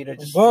social media,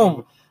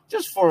 Boom.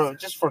 just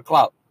for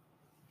clout.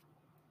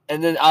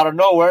 And then out of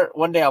nowhere,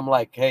 one day I'm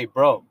like, hey,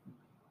 bro.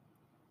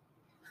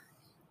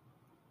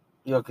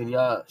 Yo, can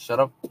y'all shut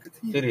up?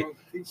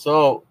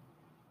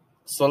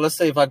 So let's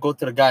say if I go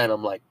to the guy and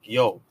I'm like,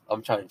 yo,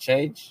 I'm trying to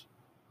change.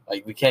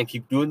 Like, we can't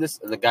keep doing this.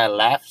 And the guy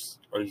laughs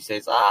or he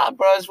says,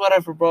 bro, it's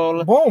whatever,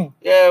 bro. Boom.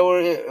 Yeah,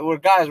 we're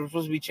guys. We're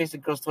supposed to be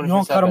chasing girls 24/7. You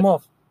don't cut him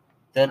off.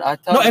 Then I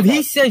tell No, him if that.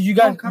 he says you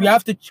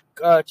have to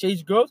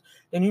chase girls,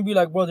 then you'll be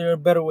like, bro, there are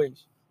better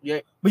ways.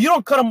 Yeah. But you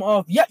don't cut him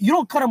off. Yeah, you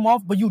don't cut him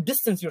off, but you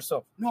distance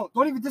yourself. No,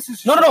 don't even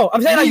distance No. yourself.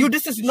 I'm saying like you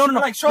distance. No.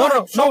 Like, show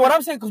him. What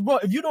I'm saying, because bro,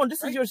 if you don't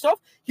distance yourself,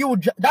 he will.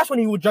 That's when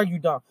he will drag you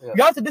down. Yeah.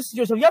 You have to distance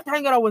yourself. You have to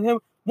hang out with him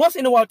once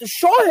in a while to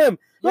show him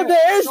that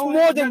there is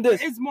more than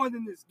this. There is more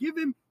than this. Give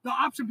him the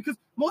option, because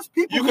most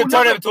people You can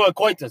turn him to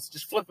acquaintance.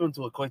 Just flip him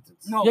to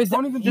acquaintance. No, Yes,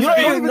 don't even you do don't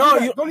that. even- no,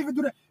 you- Don't even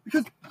do that.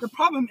 Because the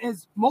problem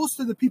is, most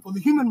of the people, the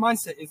human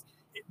mindset is,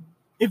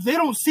 if they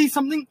don't see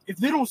something, if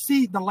they don't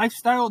see the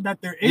lifestyle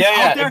that there is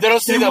out there, if they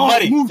don't see the won't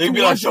money, move they can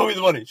be like, towards show it. me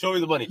the money. Show me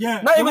the money.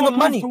 Yeah, Not they even won't the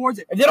money. move towards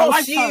it. If they don't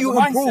The see lifestyle, you the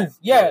mindset. improve,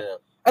 yeah.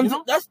 And You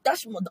know? that's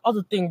the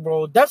other thing,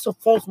 bro. That's a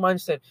false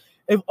mindset.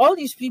 If all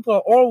these people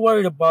are all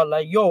worried about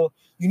like, yo,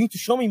 you need to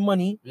show me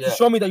money to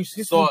show me that you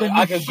see, So then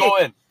I can go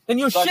in. Then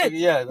you're So I shit. can-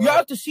 yeah, You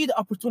have to see the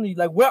opportunity,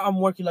 like where I'm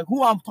working, like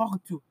who I'm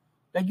talking to.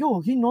 Like, yo,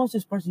 he knows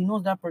this person, he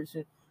knows that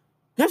person.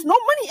 There's no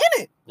money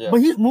in it, Yeah. but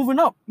he's moving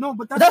up. No,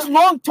 but That's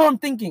long-term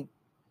thinking.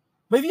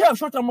 But if you have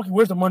short-term market,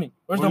 where's the money?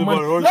 Where's the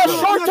money? Where's That's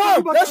the money?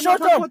 short-term. That's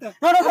short-term. No,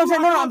 that's what I'm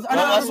saying.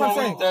 That's what I'm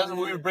saying. That's what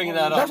we were bringing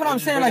that up. That's what I'm We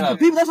saying. bring Like it up.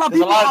 people, that's how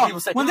There's a people lot of are. people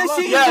say, When they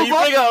see you, yeah, move you up,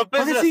 bring up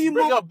when they business, see you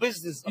bring move- up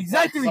business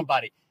Exactly. to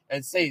somebody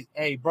and say,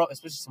 hey, bro,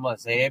 especially someone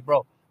say, hey,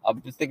 bro,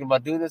 I'm just thinking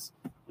about doing this.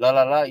 La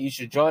la la. You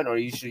should join, or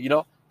you should, the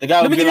guy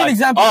Let would me be give you an like,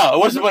 example.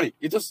 where's the money?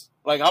 You just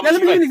like, how Yeah, much let me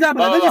give you an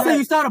example. Blah, Let's blah, just say blah.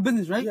 you start a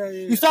business, right? Yeah,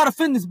 yeah. You start a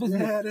fitness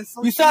business. Yeah, that's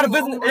so You start a true.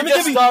 business. We Let me just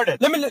give you.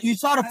 started. You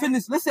start a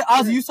fitness. Let's say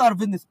Ozzy, you start a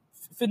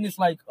fitness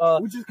like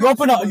We just you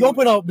open got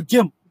up the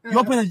gym. Yeah. You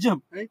open a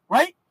gym, Right.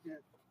 right? Yeah.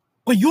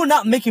 But you're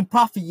not making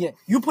profit yet.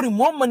 You're putting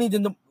more money into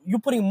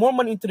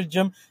the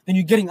gym than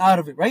you're getting out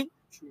of it, right?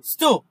 True.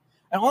 Still.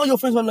 And all your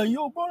friends are like,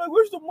 yo, bro, like,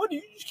 where's the money?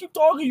 You just keep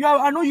talking.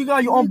 I know you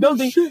got your own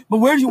building, Shit. but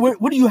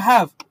what do you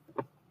have?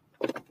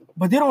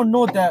 But they don't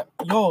know that,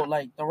 yo,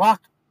 like, The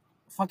Rock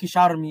fucking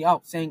shouted me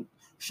out saying,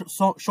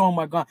 showing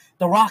my gun.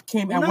 The Rock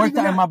came and Not worked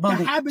even out in my that, building.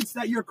 the habits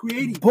that you're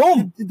creating.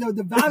 Boom.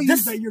 The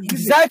values that you're giving.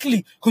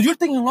 Exactly. Because you're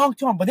thinking long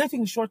term, but they're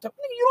thinking short term.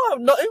 Nigga, you don't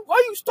have nothing. Why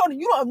are you stunning?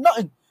 You don't have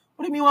nothing.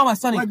 What do you mean, why am I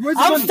stunning? Like, where's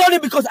the I'm money? stunning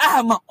because I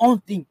have my own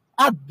thing.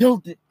 I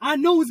built it. I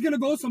know it's gonna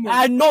go somewhere.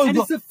 I know and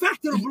it's it's a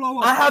factor to blow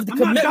up. I have the I'm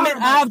not commitment, doubting I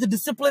about have the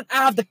discipline, I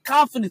have the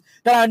confidence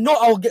that I know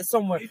I will get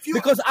somewhere If you-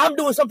 because I'm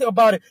doing something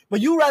about it.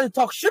 But you rather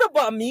talk shit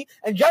about me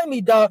and drag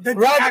me down. Then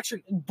rather,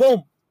 action.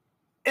 Boom.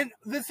 And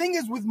the thing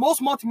is, with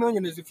most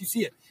multimillionaires, if you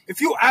see it, if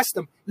you ask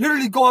them,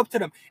 literally go up to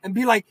them and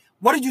be like,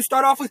 what did you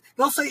start off with?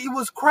 They'll say it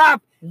was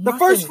crap. The Nothing.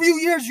 first few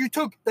years you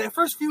took, the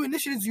first few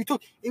initiatives you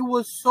took, it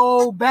was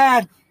so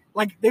bad.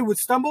 Like, they would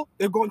stumble,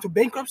 they'll go into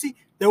bankruptcy,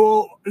 they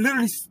will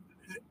literally,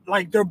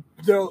 like, their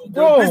Bro.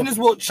 business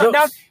will shut Bro.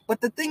 down.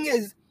 But the thing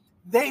is,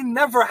 they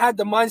never had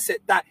the mindset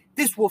that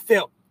this will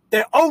fail.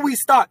 They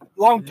always thought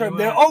long term.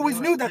 They always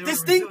knew that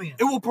this thing,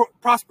 it will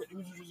prosper.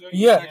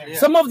 Yeah.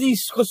 Some of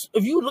these, because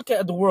if you look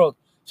at the world,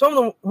 some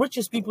of the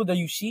richest people that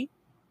you see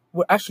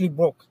were actually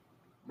broke.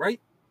 Right?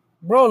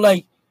 Bro,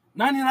 like,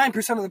 99%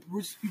 of the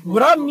rich people.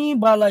 what I mean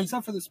by like,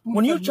 except for the spoon.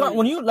 when you're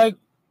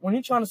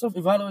trying to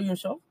self-evaluate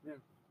yourself, Yeah.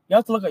 you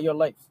have to look at your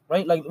life,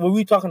 right? Like what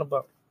we talking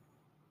about,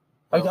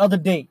 like the other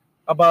day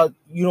about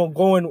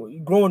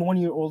growing 1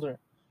 year older.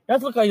 You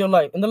have to look at your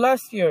life. In the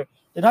last year,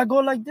 did I go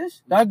like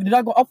this? Did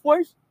I go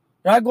upwards?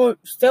 Did I go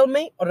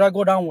stalemate or did I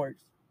go downwards?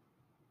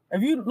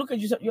 If you look at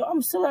yourself, yo,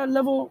 I'm still at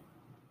level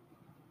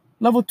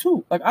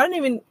 2. Like I didn't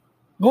even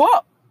go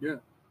up. Yeah.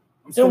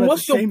 I'm still Then at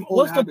what's the same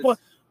old the habits. point?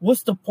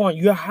 What's the point?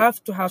 You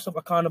have to have some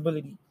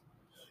accountability.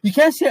 You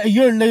can't say a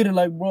year later,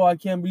 like, bro, I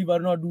can't believe I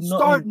don't know do nothing.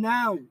 Start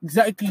now.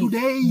 Exactly.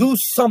 Today. Do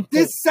something.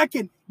 This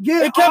second.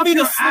 Get It can off be the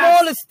your ass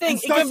smallest and thing.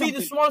 It start can be the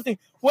something. smallest thing.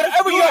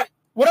 Whatever do you're it.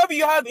 whatever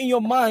you have in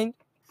your mind,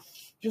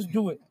 just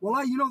do it. Well,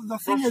 the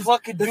thing is,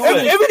 fucking do Even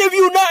it. if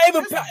you're not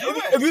even, Just do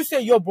it. if you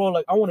say, yo, bro,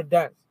 like I want to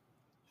dance,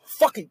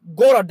 fuck it,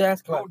 go to a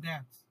dance club. Go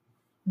dance.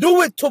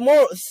 Do it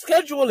tomorrow.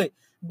 Schedule it.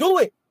 Do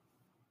it.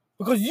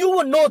 Because you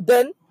will know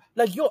then,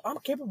 like, yo, I'm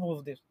capable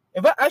of this.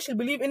 If I actually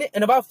believe in it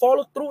and if I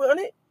follow through on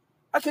it,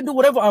 I can do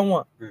whatever I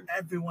want.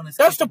 Everyone is.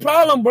 That's the capable.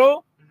 problem,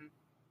 bro. Mhm.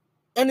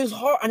 And it's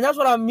hard. And that's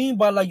what I mean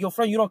by, like, your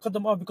friend, you don't cut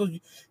them off because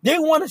they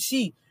want to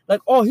see,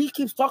 like, oh, he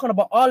keeps talking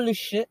about all this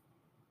shit,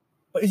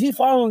 but is he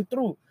following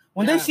through?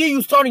 When they Yeah. see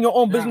you starting your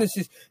own Yeah.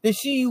 businesses, they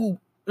see you,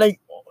 like,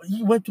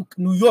 he went to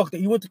New York,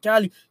 he went to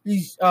Cali,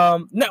 he's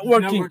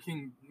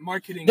networking.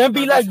 Marketing. Then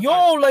be like,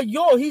 diversified.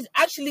 yo, he's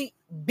actually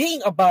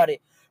being about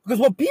it. Because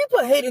what people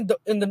hate in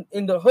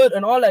the hood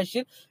and all that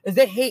shit is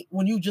they hate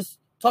when you just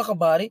talk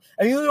about it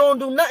and you don't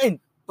do nothing.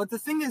 But the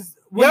thing is,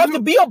 You have to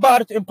be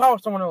about it to empower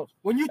someone else.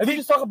 when you If you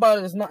just talk about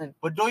it, it's nothing.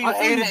 But don't you I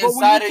feel hate you, it but when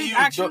inside you of take you?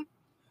 action,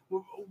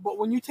 but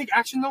when you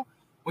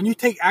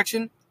take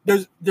action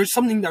though, there's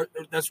something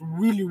that's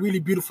really, really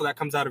beautiful that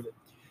comes out of it.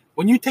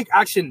 When you take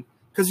action,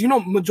 because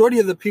majority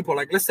of the people,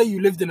 like let's say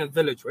you lived in a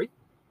village, right?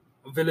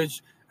 A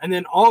village, and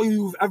then all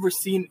you've ever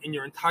seen in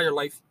your entire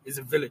life is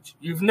a village.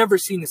 You've never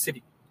seen a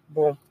city.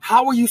 Boom.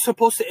 How are you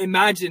supposed to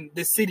imagine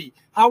the city?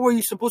 How are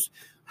you supposed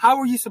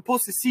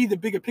to see the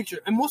bigger picture?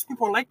 And most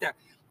people are like that.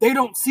 They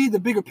don't see the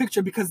bigger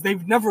picture because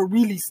they've never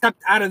really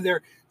stepped out of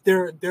their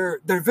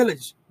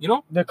village,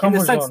 Their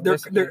comfort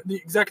zone,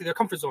 exactly their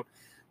comfort zone.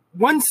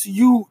 Once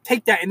you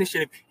take that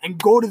initiative and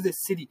go to the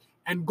city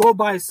and go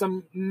buy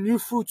some new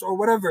fruits or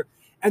whatever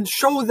and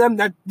show them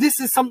that this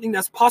is something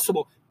that's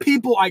possible,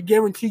 people, I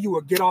guarantee you,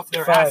 will get off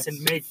their ass and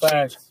make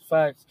change.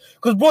 Facts.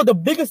 Because, bro, the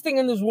biggest thing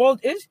in this world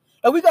is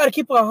that we got to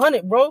keep it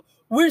 100, bro.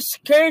 We're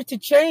scared to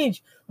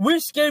change. We're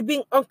scared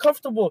being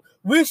uncomfortable.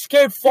 We're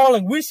scared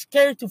falling. We're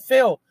scared to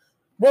fail.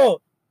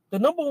 Bro, the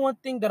number one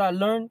thing that I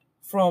learned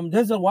from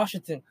Denzel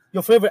Washington,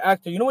 your favorite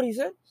actor, you know what he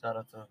said? Shout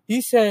out to him.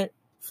 He said,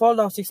 fall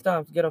down 6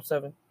 times, get up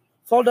 7.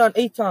 Fall down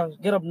 8 times,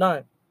 get up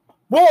 9.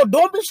 Bro,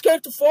 don't be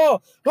scared to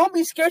fall. Don't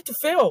be scared to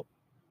fail.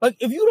 Like,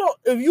 if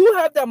you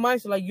have that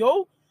mindset, like,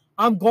 yo,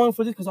 I'm going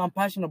for this because I'm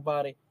passionate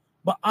about it.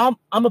 But I'm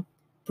a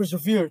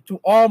persevere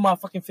to all my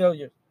fucking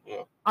failures.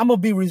 Yeah. I'm going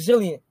to be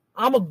resilient.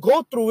 I'm going to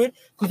go through it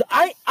because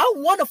I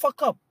want to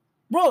fuck up.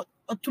 Bro,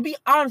 to be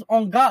honest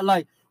on God,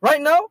 like,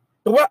 right now,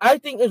 the way I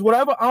think is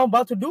whatever I'm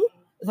about to do,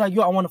 it's like,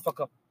 yo, I want to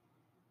fuck up.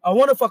 I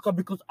want to fuck up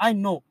because I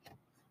know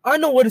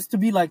what it's to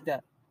be like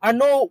that. I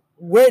know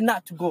where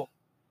not to go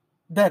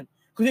then.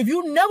 Because if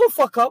you never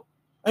fuck up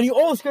and you're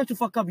always scared to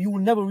fuck up, you will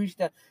never reach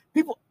that.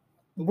 People,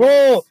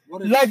 bro,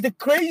 like the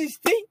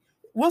craziest thing,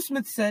 Will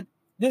Smith said,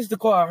 this is the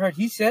quote I heard.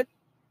 He said,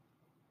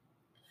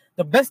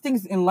 the best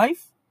things in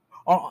life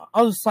are on the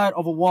other side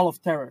of a wall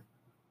of terror.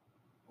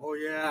 Oh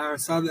yeah, I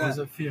saw There's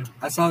that. a fear.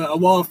 I saw that. A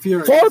wall of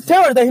fear. Wall of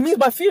terror that he means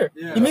by fear.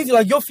 Yeah. He means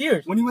like your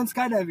fears. When he went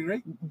skydiving,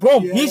 right? Bro,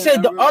 Yeah, he said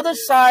I the remember, other yeah.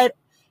 side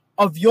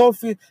of your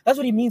fear. That's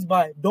what he means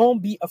by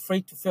don't be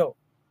afraid to fail.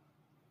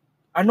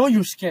 I know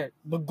you're scared,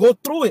 but go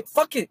through it.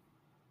 Fuck it.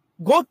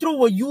 Go through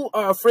what you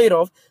are afraid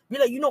of. Be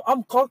like,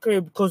 I'm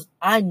conquering because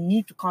I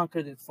need to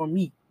conquer this for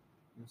me.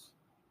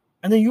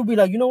 And then you'll be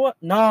like, you know what?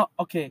 Now,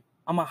 okay,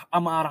 I'm at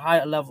a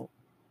higher level.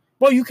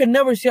 Bro, you can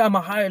never say I'm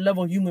a higher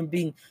level human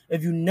being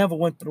if you never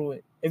went through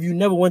it. If you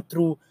never went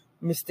through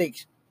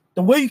mistakes.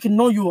 The way you can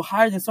know you're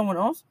higher than someone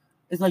else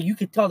is like you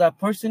can tell that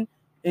person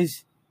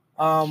is,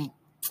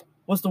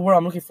 what's the word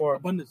I'm looking for?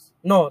 Abundance.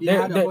 No, He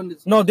had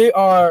abundance.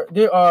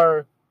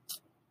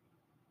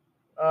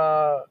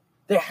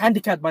 they're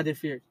handicapped by their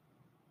fears.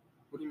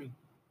 What do you mean?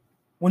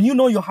 When you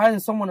know you're higher than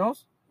someone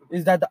else,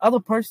 is that the other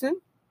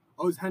person,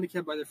 Oh, he's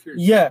handicapped by their fears.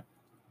 yeah.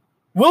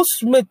 Will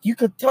Smith, you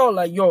could tell,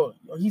 like, yo,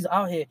 he's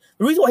out here.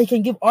 The reason why he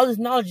can give all this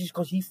knowledge is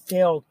because he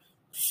failed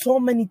so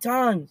many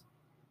times.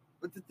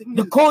 But the thing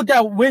The is, quote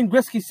that Wayne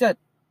Gretzky said,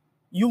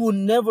 you'll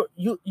never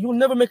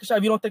make a shot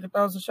if you don't take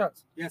 1,000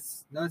 shots.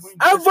 yes, that's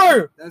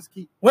Ever! That's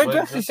key. Wayne Wayne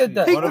Gretzky said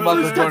that. Take What the about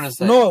first the Jordan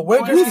step. said? No,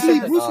 Wayne Gretzky Bruce Lee,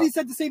 said that. Bruce Lee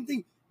said the same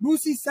thing.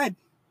 Bruce Lee said,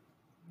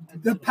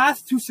 the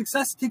path to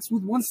success takes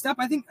with one step.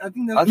 I think I that's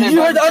think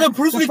You heard the other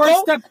Bruce the Lee first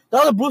quote? step. The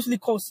other Bruce Lee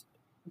quotes.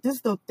 This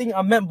is the thing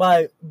I meant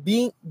by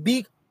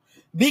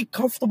be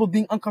comfortable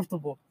being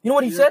uncomfortable. You know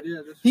what he said? Yeah,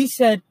 that's- He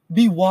said,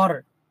 be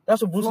water.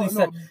 That's what Bruce Lee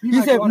said. be He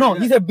like said, water,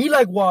 he said, be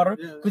like water.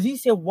 Yeah. Because he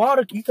said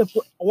water, you can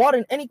put water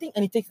in anything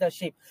and it takes that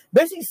shape.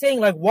 Basically saying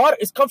like water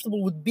is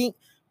comfortable with being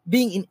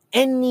in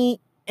any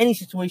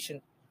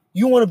situation.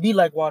 You want to be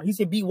like water. He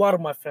said, be water,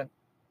 my friend.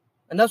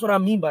 And that's what I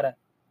mean by that.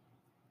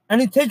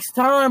 And it takes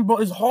time, bro.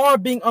 It's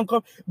hard being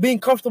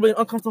comfortable in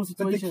uncomfortable But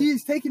the situations. key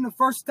is taking the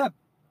first step.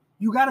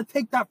 You got to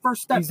take that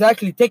first step.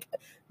 Exactly.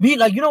 Be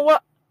like, you know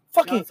what?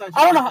 Fuck it. Outside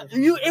I don't know your how,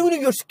 comfort even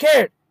if you're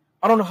scared,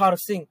 I don't know how to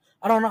sing.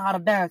 I don't know how to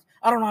dance.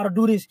 I don't know how to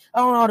do this. I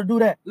don't know how to do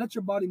that. Let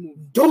your body move.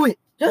 Do it.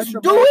 Let Just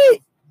your do body it.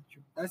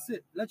 move. That's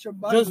it. Let your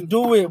body Just move.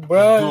 do it,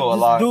 bro. Do a Just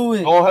lot. do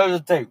it. Don't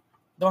hesitate.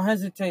 Don't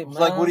hesitate, It's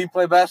man. like when you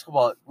play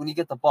basketball, when you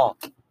get the ball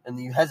and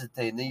then you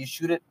hesitate and then you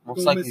shoot it, most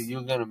You'll likely miss.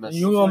 you're gonna miss.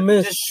 You're gonna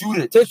miss. Just shoot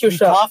it. Take Just your be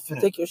shot.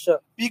 Confident. Take your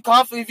shot. Be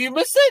confident. If you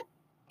miss it,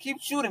 keep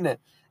shooting it.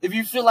 If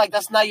you feel like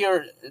that's not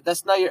your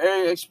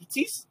area of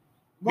expertise,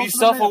 be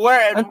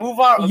self-aware and move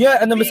on. Yeah,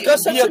 and the be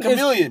misconception a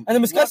chameleon.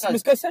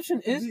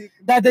 misconception is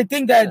that they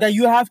think that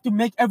you have to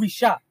make every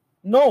shot.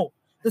 No,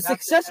 the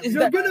success is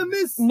You're that gonna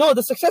miss. no,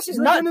 the success is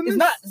You're not. gonna Is miss.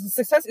 not. The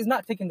success is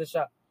not taking the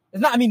shot.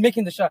 It's not. I mean,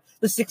 making the shot.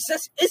 The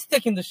success is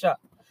taking the shot.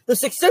 The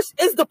success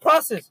is the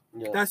process.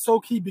 Yeah. That's so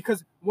key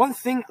because one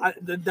thing that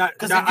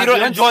Because if you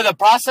don't enjoy the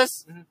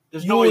process,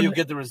 there's no way you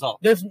get the result.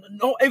 There's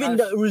no even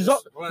the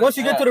result. Once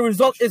you get to the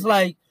result, it's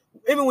like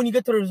even when you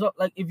get to the result,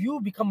 like if you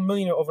become a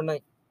millionaire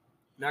overnight,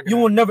 you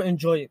will never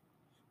enjoy it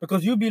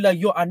because you'll be like,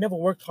 yo, I never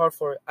worked hard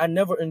for it. I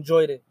never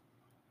enjoyed it.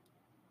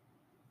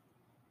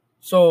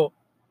 So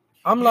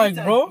I'm like,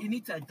 bro, you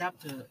need to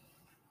adapt to.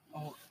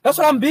 that's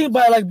what I'm being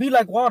by. Like, be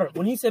like water.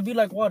 When he said be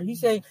like water, he's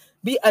saying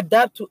be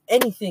adapt to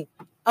anything.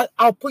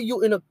 I'll put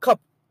you in a cup.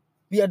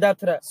 Be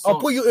adapt to that. So- I'll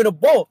put you in a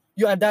bowl.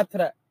 You adapt to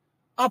that.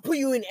 I'll put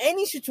you in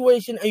any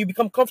situation and you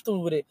become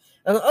comfortable with it.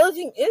 And the other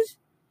thing is,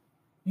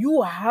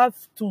 you have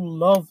to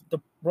love the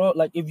bro.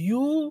 Like if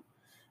you're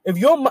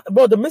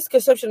bro, the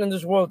misconception in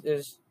this world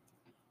is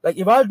like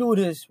if I do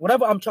this,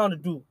 whatever I'm trying to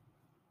do,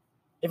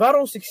 if I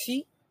don't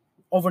succeed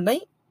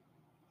overnight,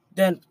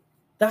 then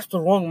that's the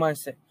wrong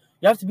mindset.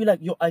 You have to be like,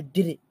 yo, I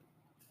did it.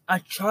 I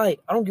tried.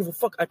 I don't give a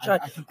fuck. I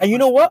tried. And you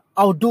know what?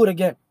 I'll do it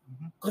again.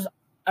 Because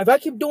if I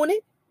keep doing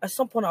it, at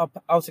some point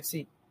I'll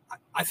succeed.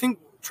 I think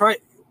try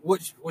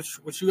what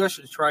you guys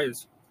should try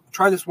is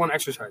try this one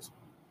exercise.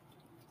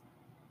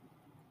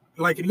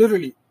 Like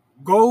literally,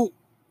 go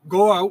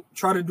out,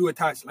 try to do a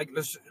task. Like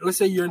let's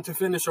say you're into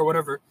fitness or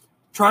whatever.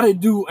 Try to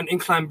do an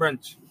incline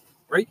bench,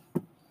 right?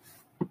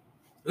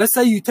 Let's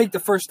say you take the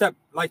first step.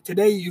 Like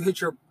today, you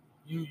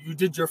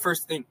did your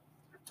first thing.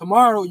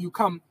 Tomorrow you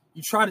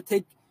try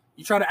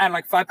to add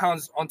like 5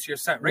 pounds onto your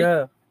set, right?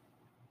 Yeah.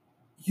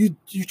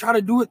 You try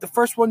to do it. The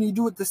first one you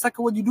do it. The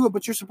second one you do it.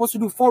 But you're supposed to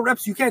do 4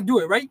 reps. You can't do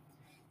it, right?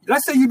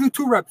 Let's say you do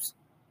 2 reps.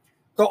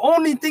 The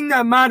only thing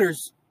that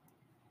matters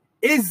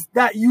is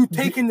that you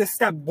taking the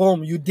step.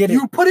 Boom, you did it.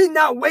 You putting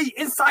that weight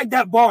inside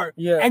that bar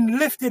Yeah. and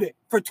lifted it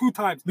for 2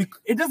 times.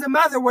 It doesn't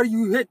matter whether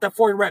you hit the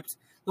 4 reps.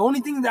 The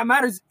only thing that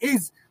matters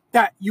is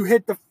that you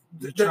hit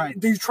you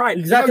tried.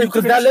 Exactly,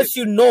 because that lets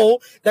you know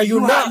that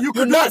you're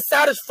not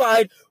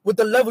satisfied with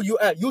the level you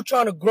at. You're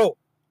trying to grow.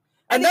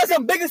 And that's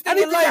the biggest thing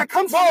in anything life. that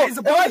comes Bro, from it is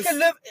a bonus.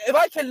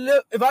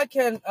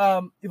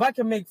 if I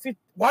can make 50,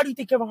 why do you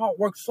think Kevin Hart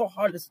works so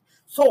hard? It's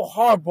so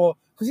hard, bro.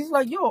 Because he's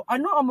like, yo, I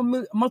know I'm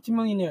a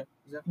multimillionaire,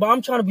 but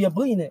I'm trying to be a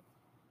billionaire.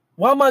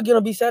 Why am I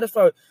gonna be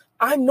satisfied?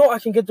 I know I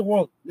can get the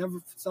world.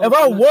 If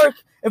I work,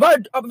 if I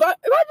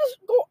just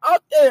go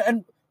out there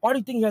and why do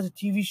you think he has a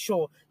TV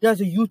show? He has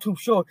a YouTube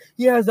show.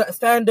 He has a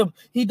stand-up.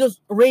 He does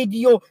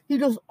radio. He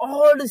does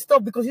all this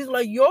stuff because he's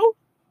like, yo,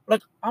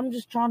 like I'm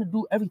just trying to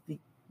do everything.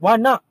 Why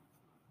not?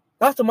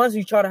 That's the mindset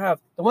you try to have.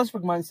 The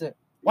Westbrook mindset.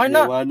 Why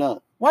not? Why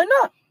not? Why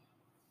not?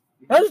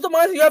 That's the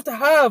mindset you have to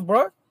have,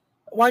 bro.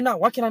 Why not?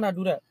 Why can I not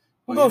do that?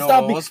 Who's gonna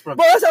stop me? Bro,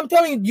 that's what I'm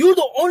telling you. You're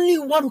the only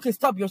one who can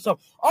stop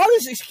yourself. All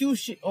this excuse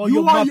shit. Oh,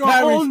 you are your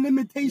parents, own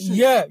limitation.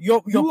 Yeah,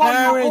 your You are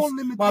parents. your own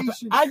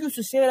limitation. I used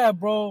to say that,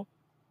 bro.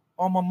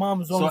 Oh, my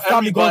mom's the one So who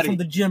stopped me going everybody- from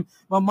the gym.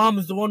 My mom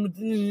is the one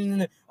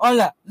who all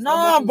that.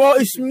 Nah, bro,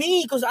 it's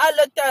me because I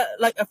let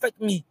that affect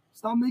me.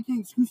 Stop making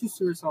excuses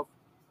to yourself.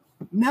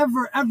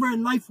 Never ever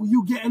in life will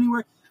you get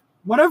anywhere.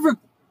 Whatever,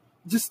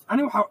 I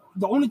know how.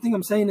 The only thing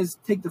I'm saying is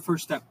take the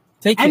first step.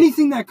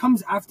 Anything that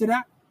comes after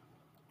that,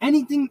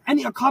 any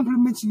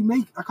accomplishments you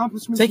make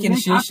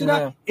after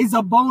that is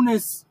a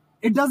bonus.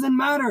 It doesn't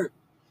matter.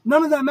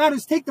 None of that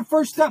matters. Take the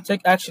first step.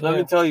 Take action. Let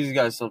me tell you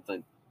guys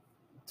something.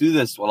 Do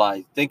this while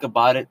I think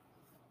about it.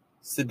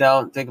 Sit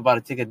down, think about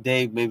it. Take a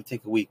day, maybe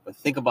take a week, but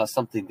think about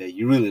something that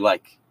you really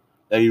like,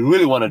 that you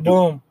really want to do,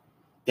 Boom.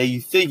 that you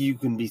think you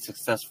can be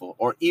successful,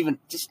 or even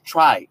just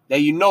try,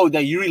 that you know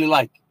that you really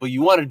like, but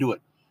you want to do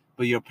it.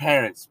 But your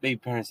parents, baby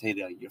parents hate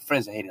it, your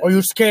friends hate it. Or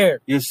you're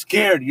scared. You're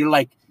scared. You're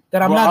like,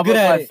 that I'm not good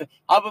at it.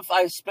 How about if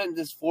I spend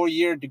this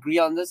 4-year degree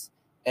on this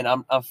and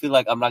I feel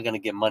like I'm not going to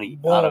get money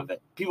out of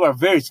it? People are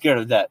very scared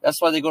of that.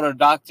 That's why they go to a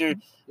doctor.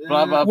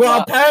 Blah, blah, Well, blah.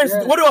 our parents,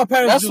 what do our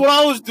parents That's do? what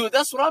I was doing.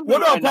 That's what I'm doing.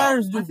 What do our right now.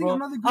 parents do, bro?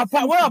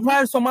 What our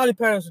parents, Somali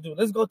parents do?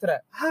 Let's go to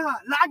that.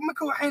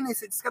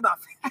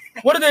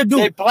 What do they do?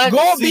 They plant Go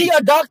the be seed.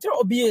 a doctor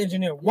or be an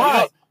engineer.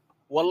 Why?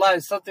 Wallah,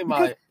 it's something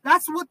Because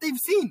that's what they've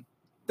seen.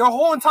 Their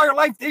whole entire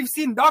life, they've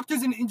seen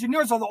doctors and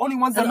engineers are the only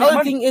ones that And make the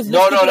other money. thing is,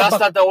 No, that's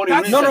not the only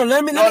reason. No,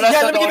 let me give you that's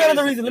not another the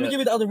only reason. Let me Yeah. give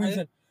you the other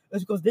reason.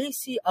 It's because they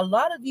see a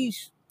lot of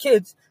these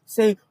kids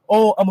say,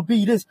 "Oh, I'm gonna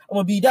be this, I'm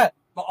gonna be that."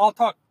 But all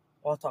talk.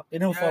 All talk. They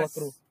never follow Yes.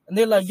 through. And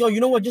they're like, yo, you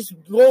know what? Just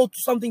go to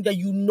something that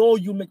you know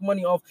you make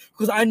money off.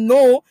 Because I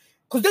know,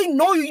 because they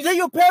know you. They're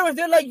your parents.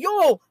 They're like,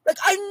 yo, like,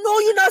 I know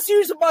you're not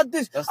serious about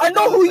this. That's I not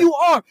know the who other you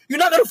are. You're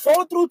not going to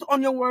follow through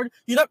on your word.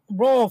 You're not,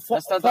 bro,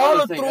 That's not the follow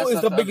other thing. through That's is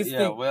not the the biggest yeah,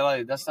 thing. well,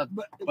 like, that's not.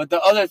 But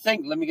the other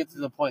thing, let me get to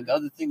the point. The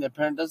other thing that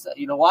parent does that,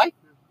 you know why?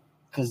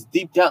 Because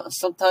deep down,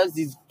 sometimes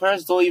these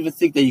parents don't even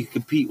think that you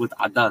compete with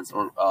Adans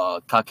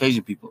or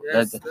Caucasian people.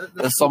 Yes,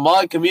 The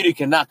Somali community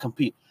cannot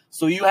compete.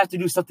 So you have to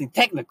do something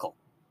technical.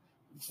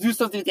 do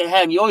something with your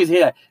hand. You always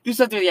hear that. Do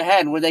something with your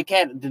hand where they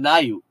can't deny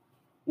you.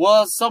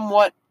 Well,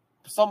 somewhat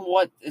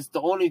is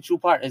the only true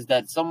part is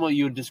that somewhat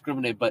you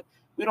discriminate, but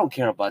we don't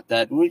care about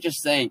that. We're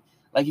just saying,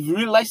 like, if you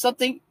really like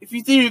something, if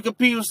you think you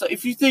compete with,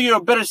 if you think you're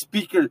a better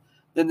speaker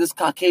than this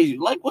Caucasian,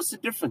 like, what's the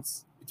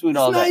difference between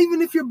all that? It's not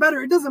even if you're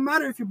better. It doesn't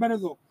matter if you're better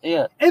though.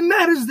 Yeah. It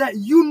matters that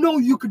you know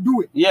you could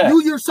do it. Yeah.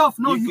 You yourself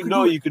know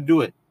you could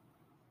do it.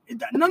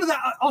 None of that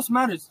else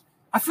matters.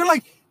 I feel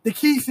like the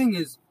key thing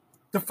is,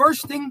 the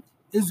first thing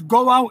is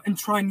go out and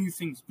try new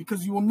things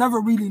because you will never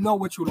really know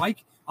what you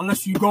like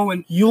unless you go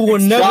and you will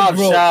never job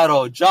grow.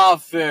 shadow,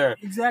 job fair.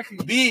 Exactly.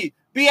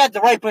 Be at the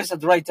right place at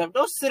the right time.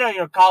 Don't sit on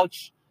your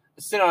couch,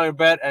 sit on your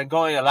bed, and go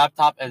on your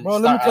laptop and Bro,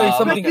 let me tell you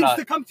something. Expect things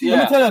to come to you.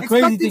 Let me tell you a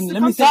crazy Expect things thing. to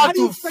Let me come to you. talk How do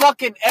you to expect-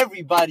 fucking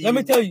everybody. Let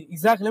me tell you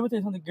exactly. Let me tell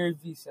you something Gary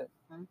Vee said.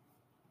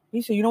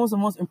 He said, "You know what's the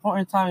most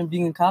important time in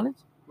being in college?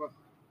 What?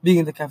 Being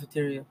in the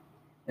cafeteria,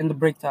 in the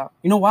break time.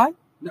 You know why?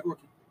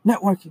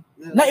 Networking.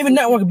 Yeah, Not even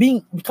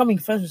networking. Becoming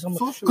friends with someone.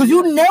 Social, Because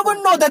you yeah, never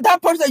social. know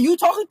that person that you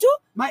talking to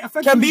might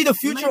affect can you be the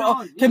future later of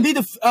on, can yeah. be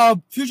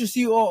the future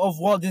CEO of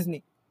Walt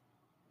Disney.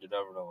 You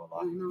never know a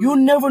lot. You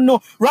never know.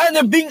 Rather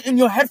than being in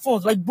your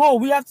headphones, like, bro,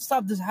 we have to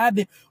stop this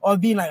habit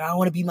of being like, I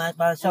want to be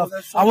myself.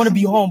 that's so I want to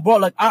be true. home, bro.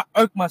 Like, I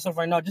irk myself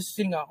right now just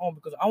sitting at home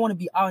because I want to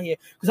be out here.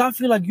 Because I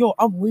feel like, yo,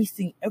 I'm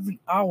wasting every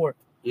hour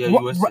Yeah, you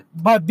wasted.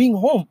 by being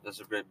home. That's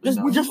a great Just-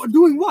 mentality. just-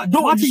 Doing what?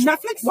 Watching just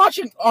Netflix?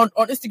 Watching on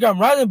Instagram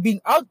rather than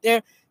being out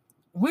there,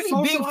 really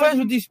being friends Socializing.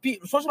 with these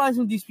people, socializing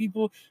with these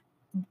people.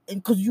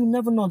 Because you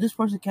never know, this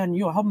person can,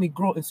 help me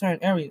grow in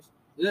certain areas.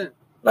 Yeah.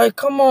 Like,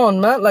 come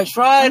on, man. Like,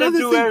 Try to Another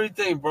do thing-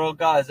 everything, bro,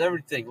 guys.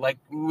 Everything. Like,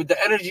 with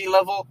the energy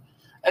level.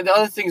 And the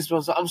other thing is,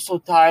 bro, so I'm so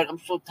tired.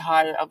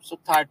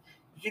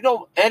 You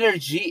know,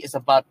 energy is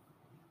about,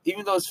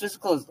 even though it's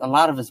physical, a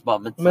lot of it's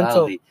about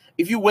mentality.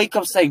 If you wake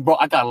up saying, bro,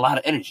 I got a lot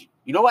of energy.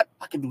 You know what?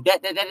 I can do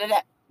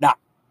that. Nah,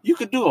 you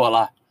can do a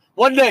lot.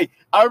 One day,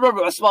 I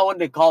remember Asma one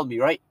day called me,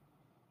 right?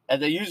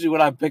 And then usually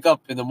when I pick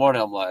up in the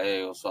morning, I'm like,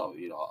 hey, what's up?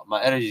 You know,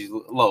 my energy's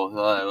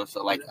low.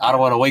 So, like, I don't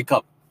want to wake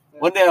up.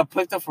 One day I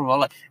picked up from her, I'm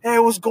like, hey,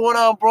 what's going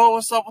on, bro?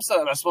 What's up?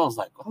 And I was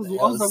like, I was like,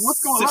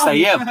 what's going 6 on?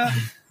 a.m.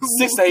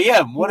 6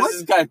 a.m. What What?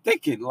 is this guy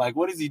thinking? Like,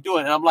 what is he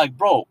doing? And I'm like,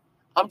 bro,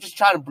 I'm just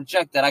trying to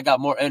project that I got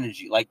more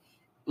energy. Like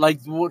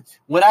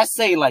when I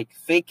say, like,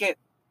 fake it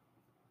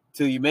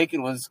till you make it,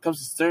 when it comes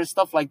to certain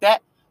stuff like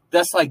that,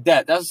 that's like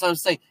that. That's what I'm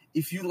saying.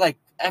 If you, like,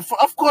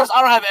 of course,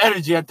 I don't have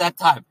energy at that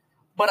time,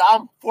 but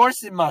I'm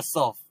forcing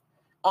myself.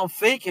 I'm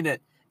faking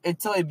it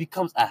until it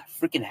becomes a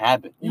freaking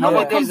habit. You know Yeah.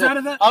 what comes out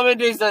of that? How many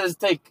days does it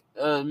take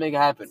make it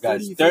happen,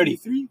 guys? 30.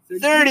 33,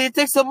 30, it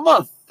takes a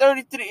month.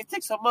 33, it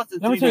takes a month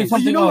and Let me 3 tell you days. So you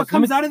something know what else.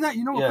 comes out of that?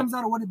 You know what Yeah. comes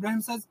out of what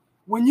Ibrahim says?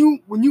 When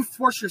you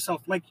force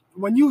yourself, like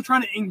when you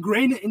trying to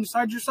ingrain it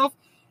inside yourself,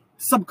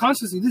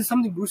 subconsciously, this is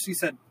something Bruce Lee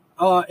said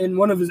in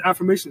one of his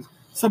affirmations.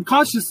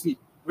 Subconsciously,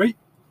 right?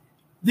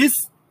 This,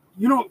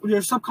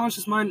 your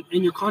subconscious mind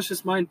and your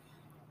conscious mind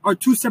are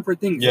two separate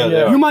things. Yeah,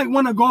 they are. You might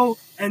want to go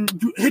and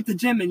hit the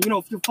gym and,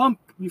 if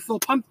you feel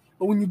pumped,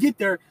 but when you get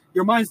there,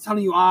 your mind's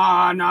telling you,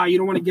 nah, you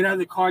don't want to get out of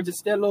the car, just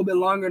stay a little bit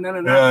longer,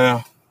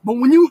 Yeah. But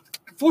when you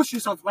force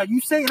yourself, like you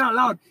say it out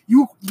loud,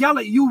 you yell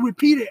it, you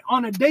repeat it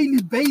on a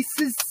daily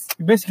basis,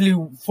 You're basically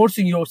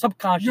forcing your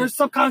subconscious. your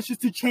subconscious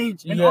to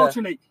change and Yeah.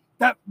 alternate.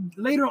 That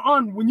later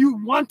on, when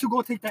you want to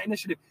go take that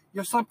initiative,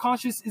 your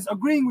subconscious is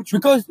agreeing with you.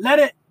 Because- let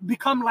it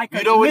become like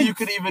You know what link. you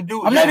could even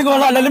do? I'm not even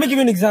gonna lie. Let me give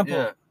you an example.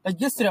 Yeah. Like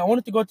yesterday, I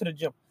wanted to go to the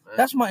gym. Right.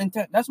 That's my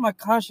intent. That's my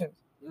conscience.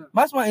 Yeah.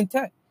 That's my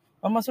intent.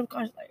 But my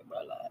subconscious, like, bro,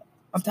 I'm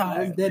I'm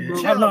tired. dead, bro.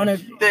 I have no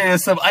energy.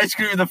 There's some ice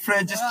cream in the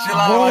fridge. Just chill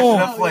out. Bro,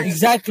 Watch Netflix.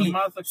 exactly.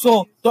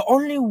 So the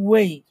only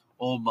way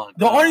Oh my god.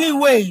 the only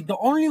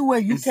way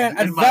you It's can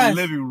in my advance,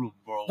 living room,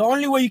 bro. the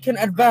only way you can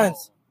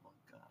advance, Oh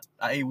my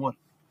god. I ate one.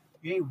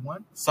 You ain't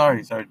one.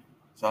 Sorry. So,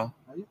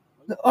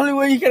 the only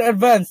way you can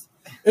advance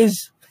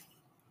is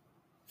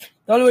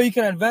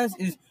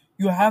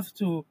you have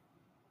to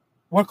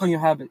work on your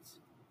habits.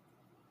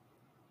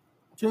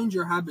 Change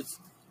your habits.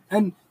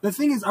 And the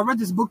thing is, I read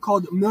this book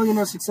called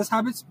Millionaire Success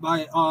Habits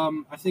by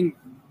I think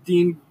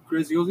Dean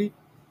Graziosi.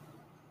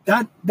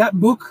 That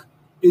book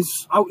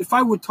is, if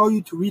I would tell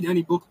you to read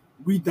any book,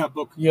 read that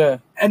book. Yeah.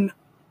 And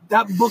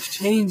that book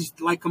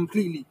changed like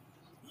completely.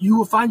 You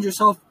will find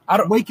yourself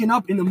waking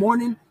up in the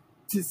morning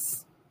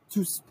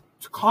to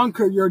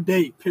conquer your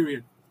day.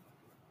 Period.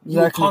 You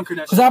will Exactly. conquer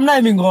that. Because I'm not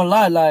even gonna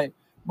lie, like,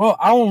 bro,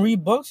 I don't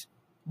read books,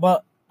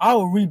 but I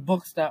will read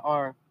books that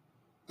are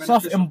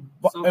Beneficial.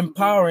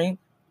 empowering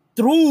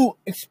through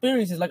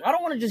experiences. Like, I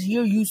don't want to just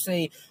hear you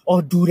say,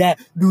 "Oh, do that,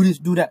 do this,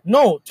 do that."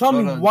 No, tell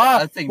me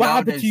why. I think What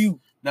happened to you?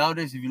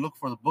 Nowadays, if you look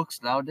for the books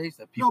nowadays,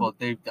 that people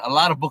a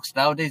lot of books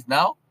nowadays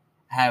now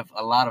have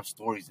a lot of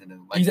stories in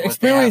them. Like These what they have-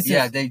 experiences.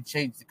 Yeah, they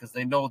changed because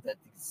they know that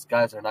these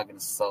guys are not going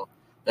to sell.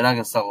 They're not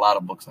going to sell a lot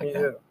of books like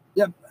that.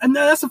 Yeah, and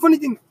that's the funny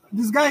thing.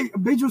 This guy,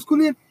 Bedros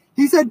Keuilian,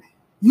 he said,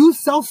 you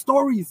sell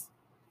stories.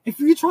 If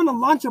you're trying to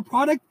launch a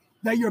product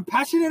that you're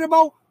passionate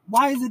about,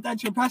 why is it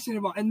that you're passionate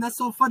about? And that's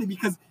so funny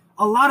because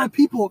a lot of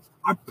people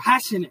are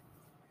passionate,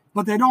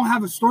 but they don't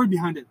have a story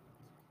behind it.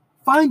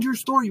 Find your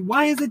story.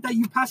 Why is it that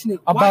you're passionate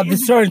about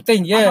this certain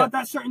thing? Yeah, about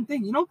that certain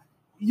thing. You know,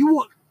 you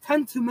will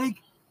tend to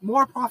make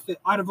more profit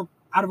out of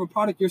a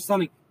product you're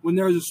selling when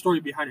there is a story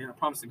behind it. I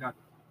promise to God.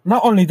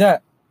 Not only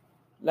that,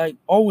 like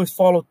always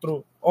follow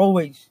through.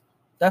 Always.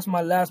 That's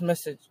my last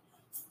message.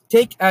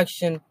 Take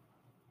action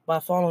by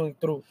following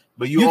through.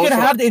 But you can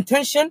have the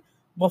intention,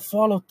 but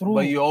follow through.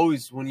 But you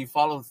always, when you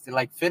follow,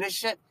 like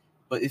finish it.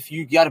 But if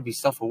you gotta be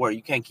self-aware,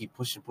 you can't keep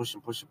pushing.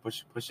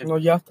 No,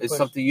 you have to it's push.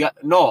 something you.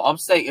 No, I'm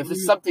saying if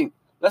it's something.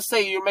 Let's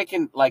say you're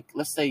making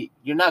let's say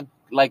you're not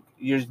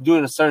you're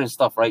doing a certain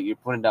stuff, right? You're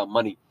putting down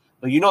money,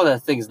 but you know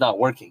that thing is not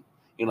working.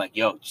 You're like,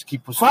 yo, just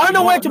keep pushing. Find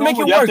a way to make it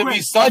work. You have to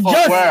be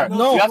self-aware.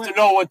 No. You have to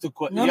know when to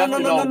quit. No, you have to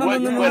know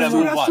when to quit and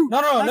move on.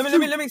 No.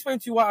 Let me explain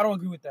to you why I don't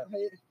agree with that.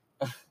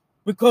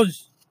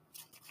 Because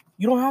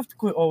you don't have to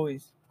quit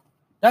always.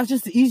 That's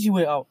just the easy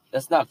way out.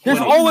 That's not. There's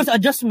always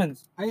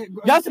adjustments. You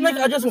have to make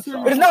adjustments.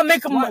 It is not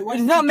making money. It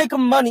is not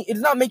making money. It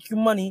is not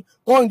making money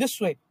going this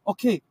way.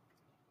 Okay.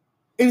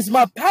 It is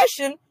my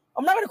passion.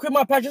 I'm not gonna quit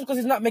my passion because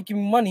it's not making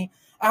me money.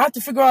 I have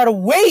to figure out a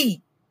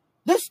way.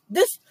 This,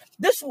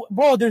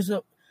 bro.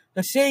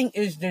 The saying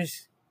is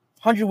there's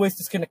 100 ways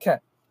to skin a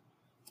cat,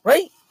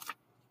 right?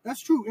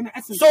 That's true in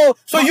essence.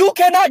 So you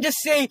cannot just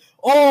say,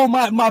 "Oh,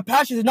 my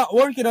passion is not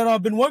working, and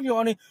I've been working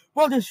on it."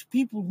 Well, there's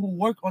people who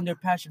work on their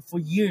passion for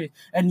years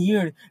and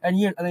years and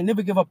years, and they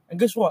never give up. And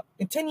guess what?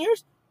 In 10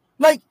 years,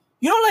 remember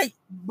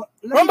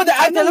the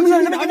actor? Let me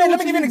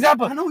give you an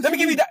example. Let me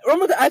give you that.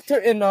 Remember the actor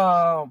in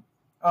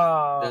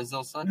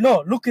Denzel's son?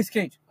 No, Lucas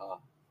Cage.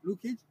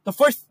 Luke Cage?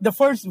 The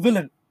first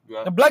villain,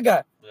 the black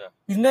guy. Yeah.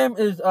 His name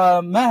is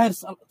Maher.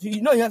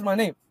 You know he has my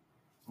name.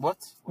 What?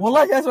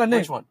 Wallah, he has my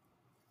name. Which one?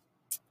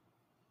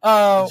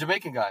 The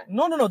Jamaican guy.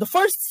 No. The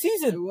first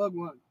season.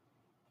 Wagwan.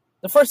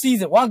 The first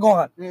season.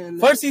 Wagwan. Yeah,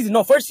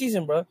 First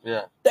season, bro.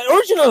 Yeah. The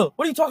original.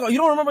 What are you talking about? You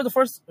don't remember the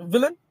first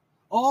villain?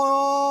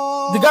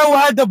 Oh. The guy who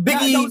had the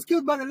biggie. That was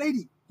killed by the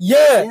lady.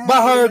 Yeah,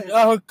 by her.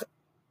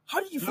 How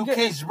did you Luke forget?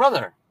 Cage's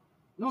brother.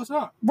 No, it's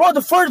not. Bro,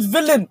 the first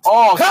villain.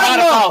 Oh,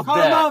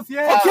 Cottonmouth,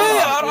 yeah. Okay,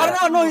 I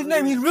don't know his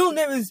name. His real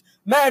name is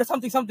Mad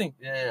something.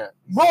 Yeah.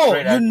 Bro,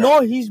 you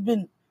know he's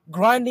been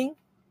grinding,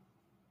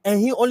 and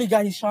he only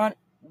got his shot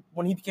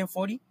when he became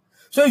 40.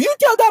 So if you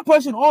tell that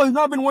person, oh, he's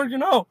not been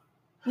working out.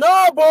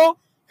 No, bro.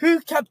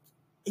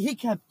 He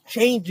kept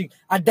changing,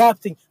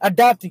 adapting.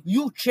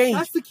 You change.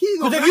 That's the key,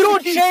 though. Because if you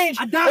don't change,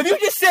 if you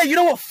just say, you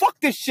know what, fuck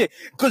this shit,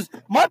 because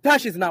my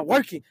passion is not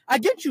working. I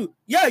get you.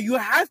 Yeah, you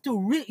have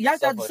to have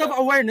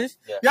self-awareness.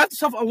 Yeah. You have to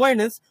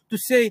self-awareness to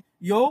say,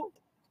 yo,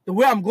 the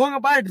way I'm going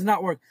about it does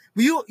not work.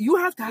 But you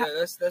have to have,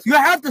 you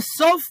have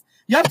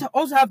to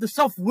also have the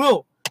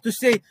self-will to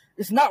say,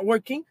 it's not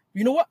working.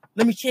 You know what?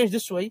 Let me change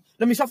this way.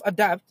 Let me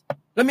self-adapt.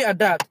 Let me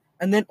adapt.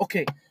 And then,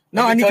 okay.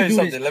 Now I need to do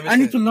this. I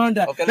need to learn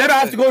that. Okay, then I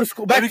have to go to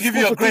school. Let me give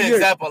you a great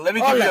example. Let me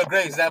give you a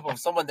great example of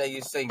someone that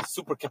you're saying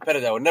super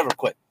competitive that would never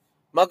quit.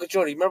 Michael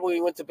Jordan. Remember when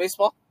he went to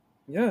baseball?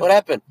 Yeah. What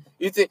happened?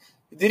 Did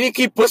he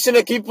keep pushing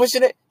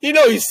it? He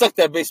know he sucked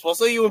at baseball,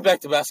 so he went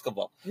back to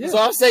basketball. Yeah. So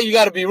I'm saying you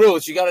got to be real.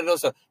 You got to know.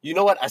 So you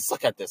know what? I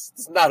suck at this.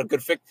 It's not a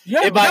good fit.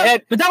 Yeah, in my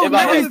head. But that was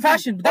never his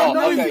passion.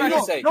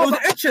 It was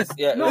itches.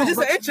 Yeah. It was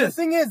just itches.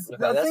 The thing is,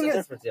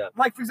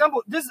 like for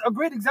example, this is a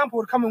great example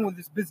would come in with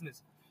this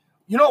business.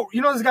 You know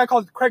this guy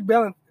called Craig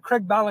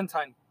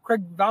Ballantyne,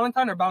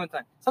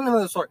 something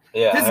of the sort.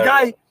 Yeah, this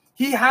guy,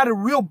 he had a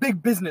real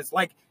big business.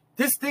 Like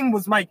this thing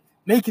was like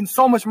making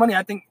so much money.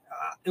 I think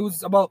it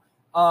was about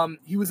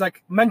he was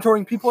like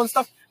mentoring people and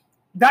stuff.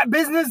 That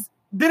business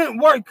didn't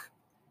work.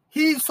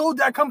 He sold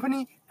that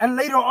company and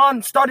later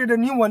on started a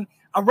new one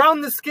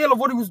around the scale of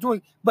what he was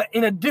doing, but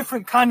in a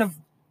different kind of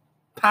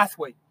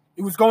pathway.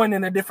 It was going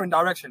in a different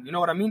direction. You know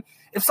what I mean?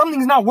 If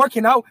something's not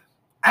working out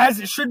as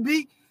it should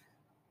be,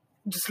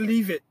 just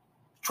leave it.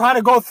 Try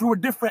to go through a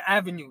different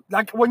avenue.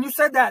 Like when you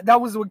said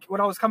that was what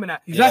I was coming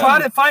at. Yeah.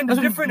 Try to find a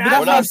different avenue.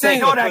 What I'm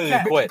saying,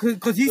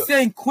 because he's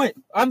saying quit.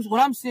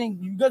 What I'm saying,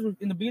 you guys were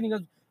in the beginning.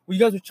 What you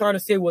guys were trying to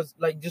say was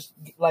like just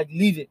like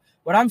leave it.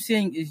 What I'm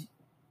saying is,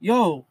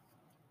 yo,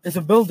 it's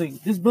a building.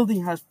 This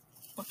building has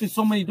fucking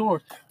so many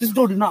doors. This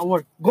door did not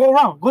work. Go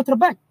around. Go to the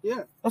back.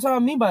 Yeah, that's what I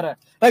mean by that.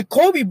 Like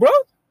Kobe, bro.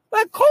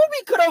 Like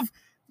Kobe could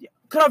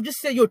have just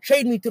said, yo,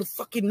 trade me to the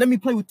fucking, let me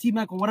play with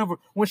T-Mac or whatever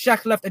when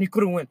Shaq left and he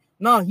couldn't win.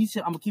 No, he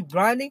said, I'm going to keep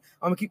grinding.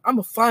 I'm going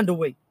to find a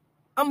way.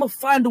 I'm going to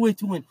find a way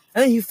to win.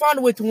 And then he found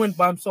a way to win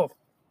by himself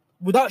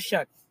without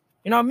Shaq.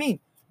 You know what I mean?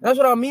 That's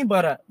what I mean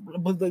by that.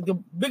 But the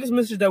biggest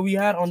message that we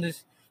had on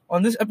this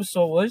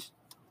episode was,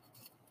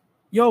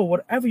 yo,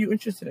 whatever you're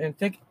interested in,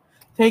 take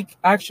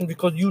action,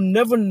 because you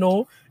never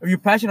know if you're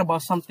passionate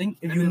about something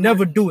if you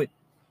never do it.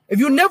 If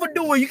you never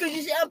do it, you can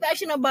just say, I'm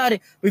passionate about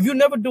it. But if you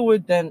never do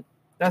it, then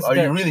that's Are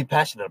dead. you really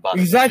passionate about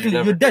it? Exactly.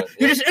 You're dead.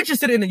 You're just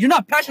interested in it. You're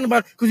not passionate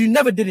about it because you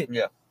never did it.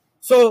 Yeah.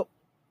 So,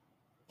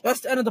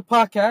 that's the end of the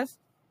podcast.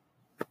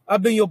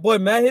 I've been your boy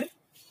Mahir.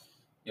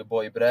 Your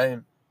boy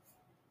Ibrahim.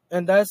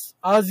 And that's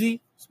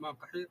Ozzy.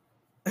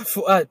 And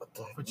Fuad.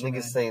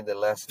 Niggas saying the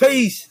last.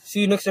 Peace.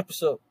 See you next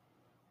episode.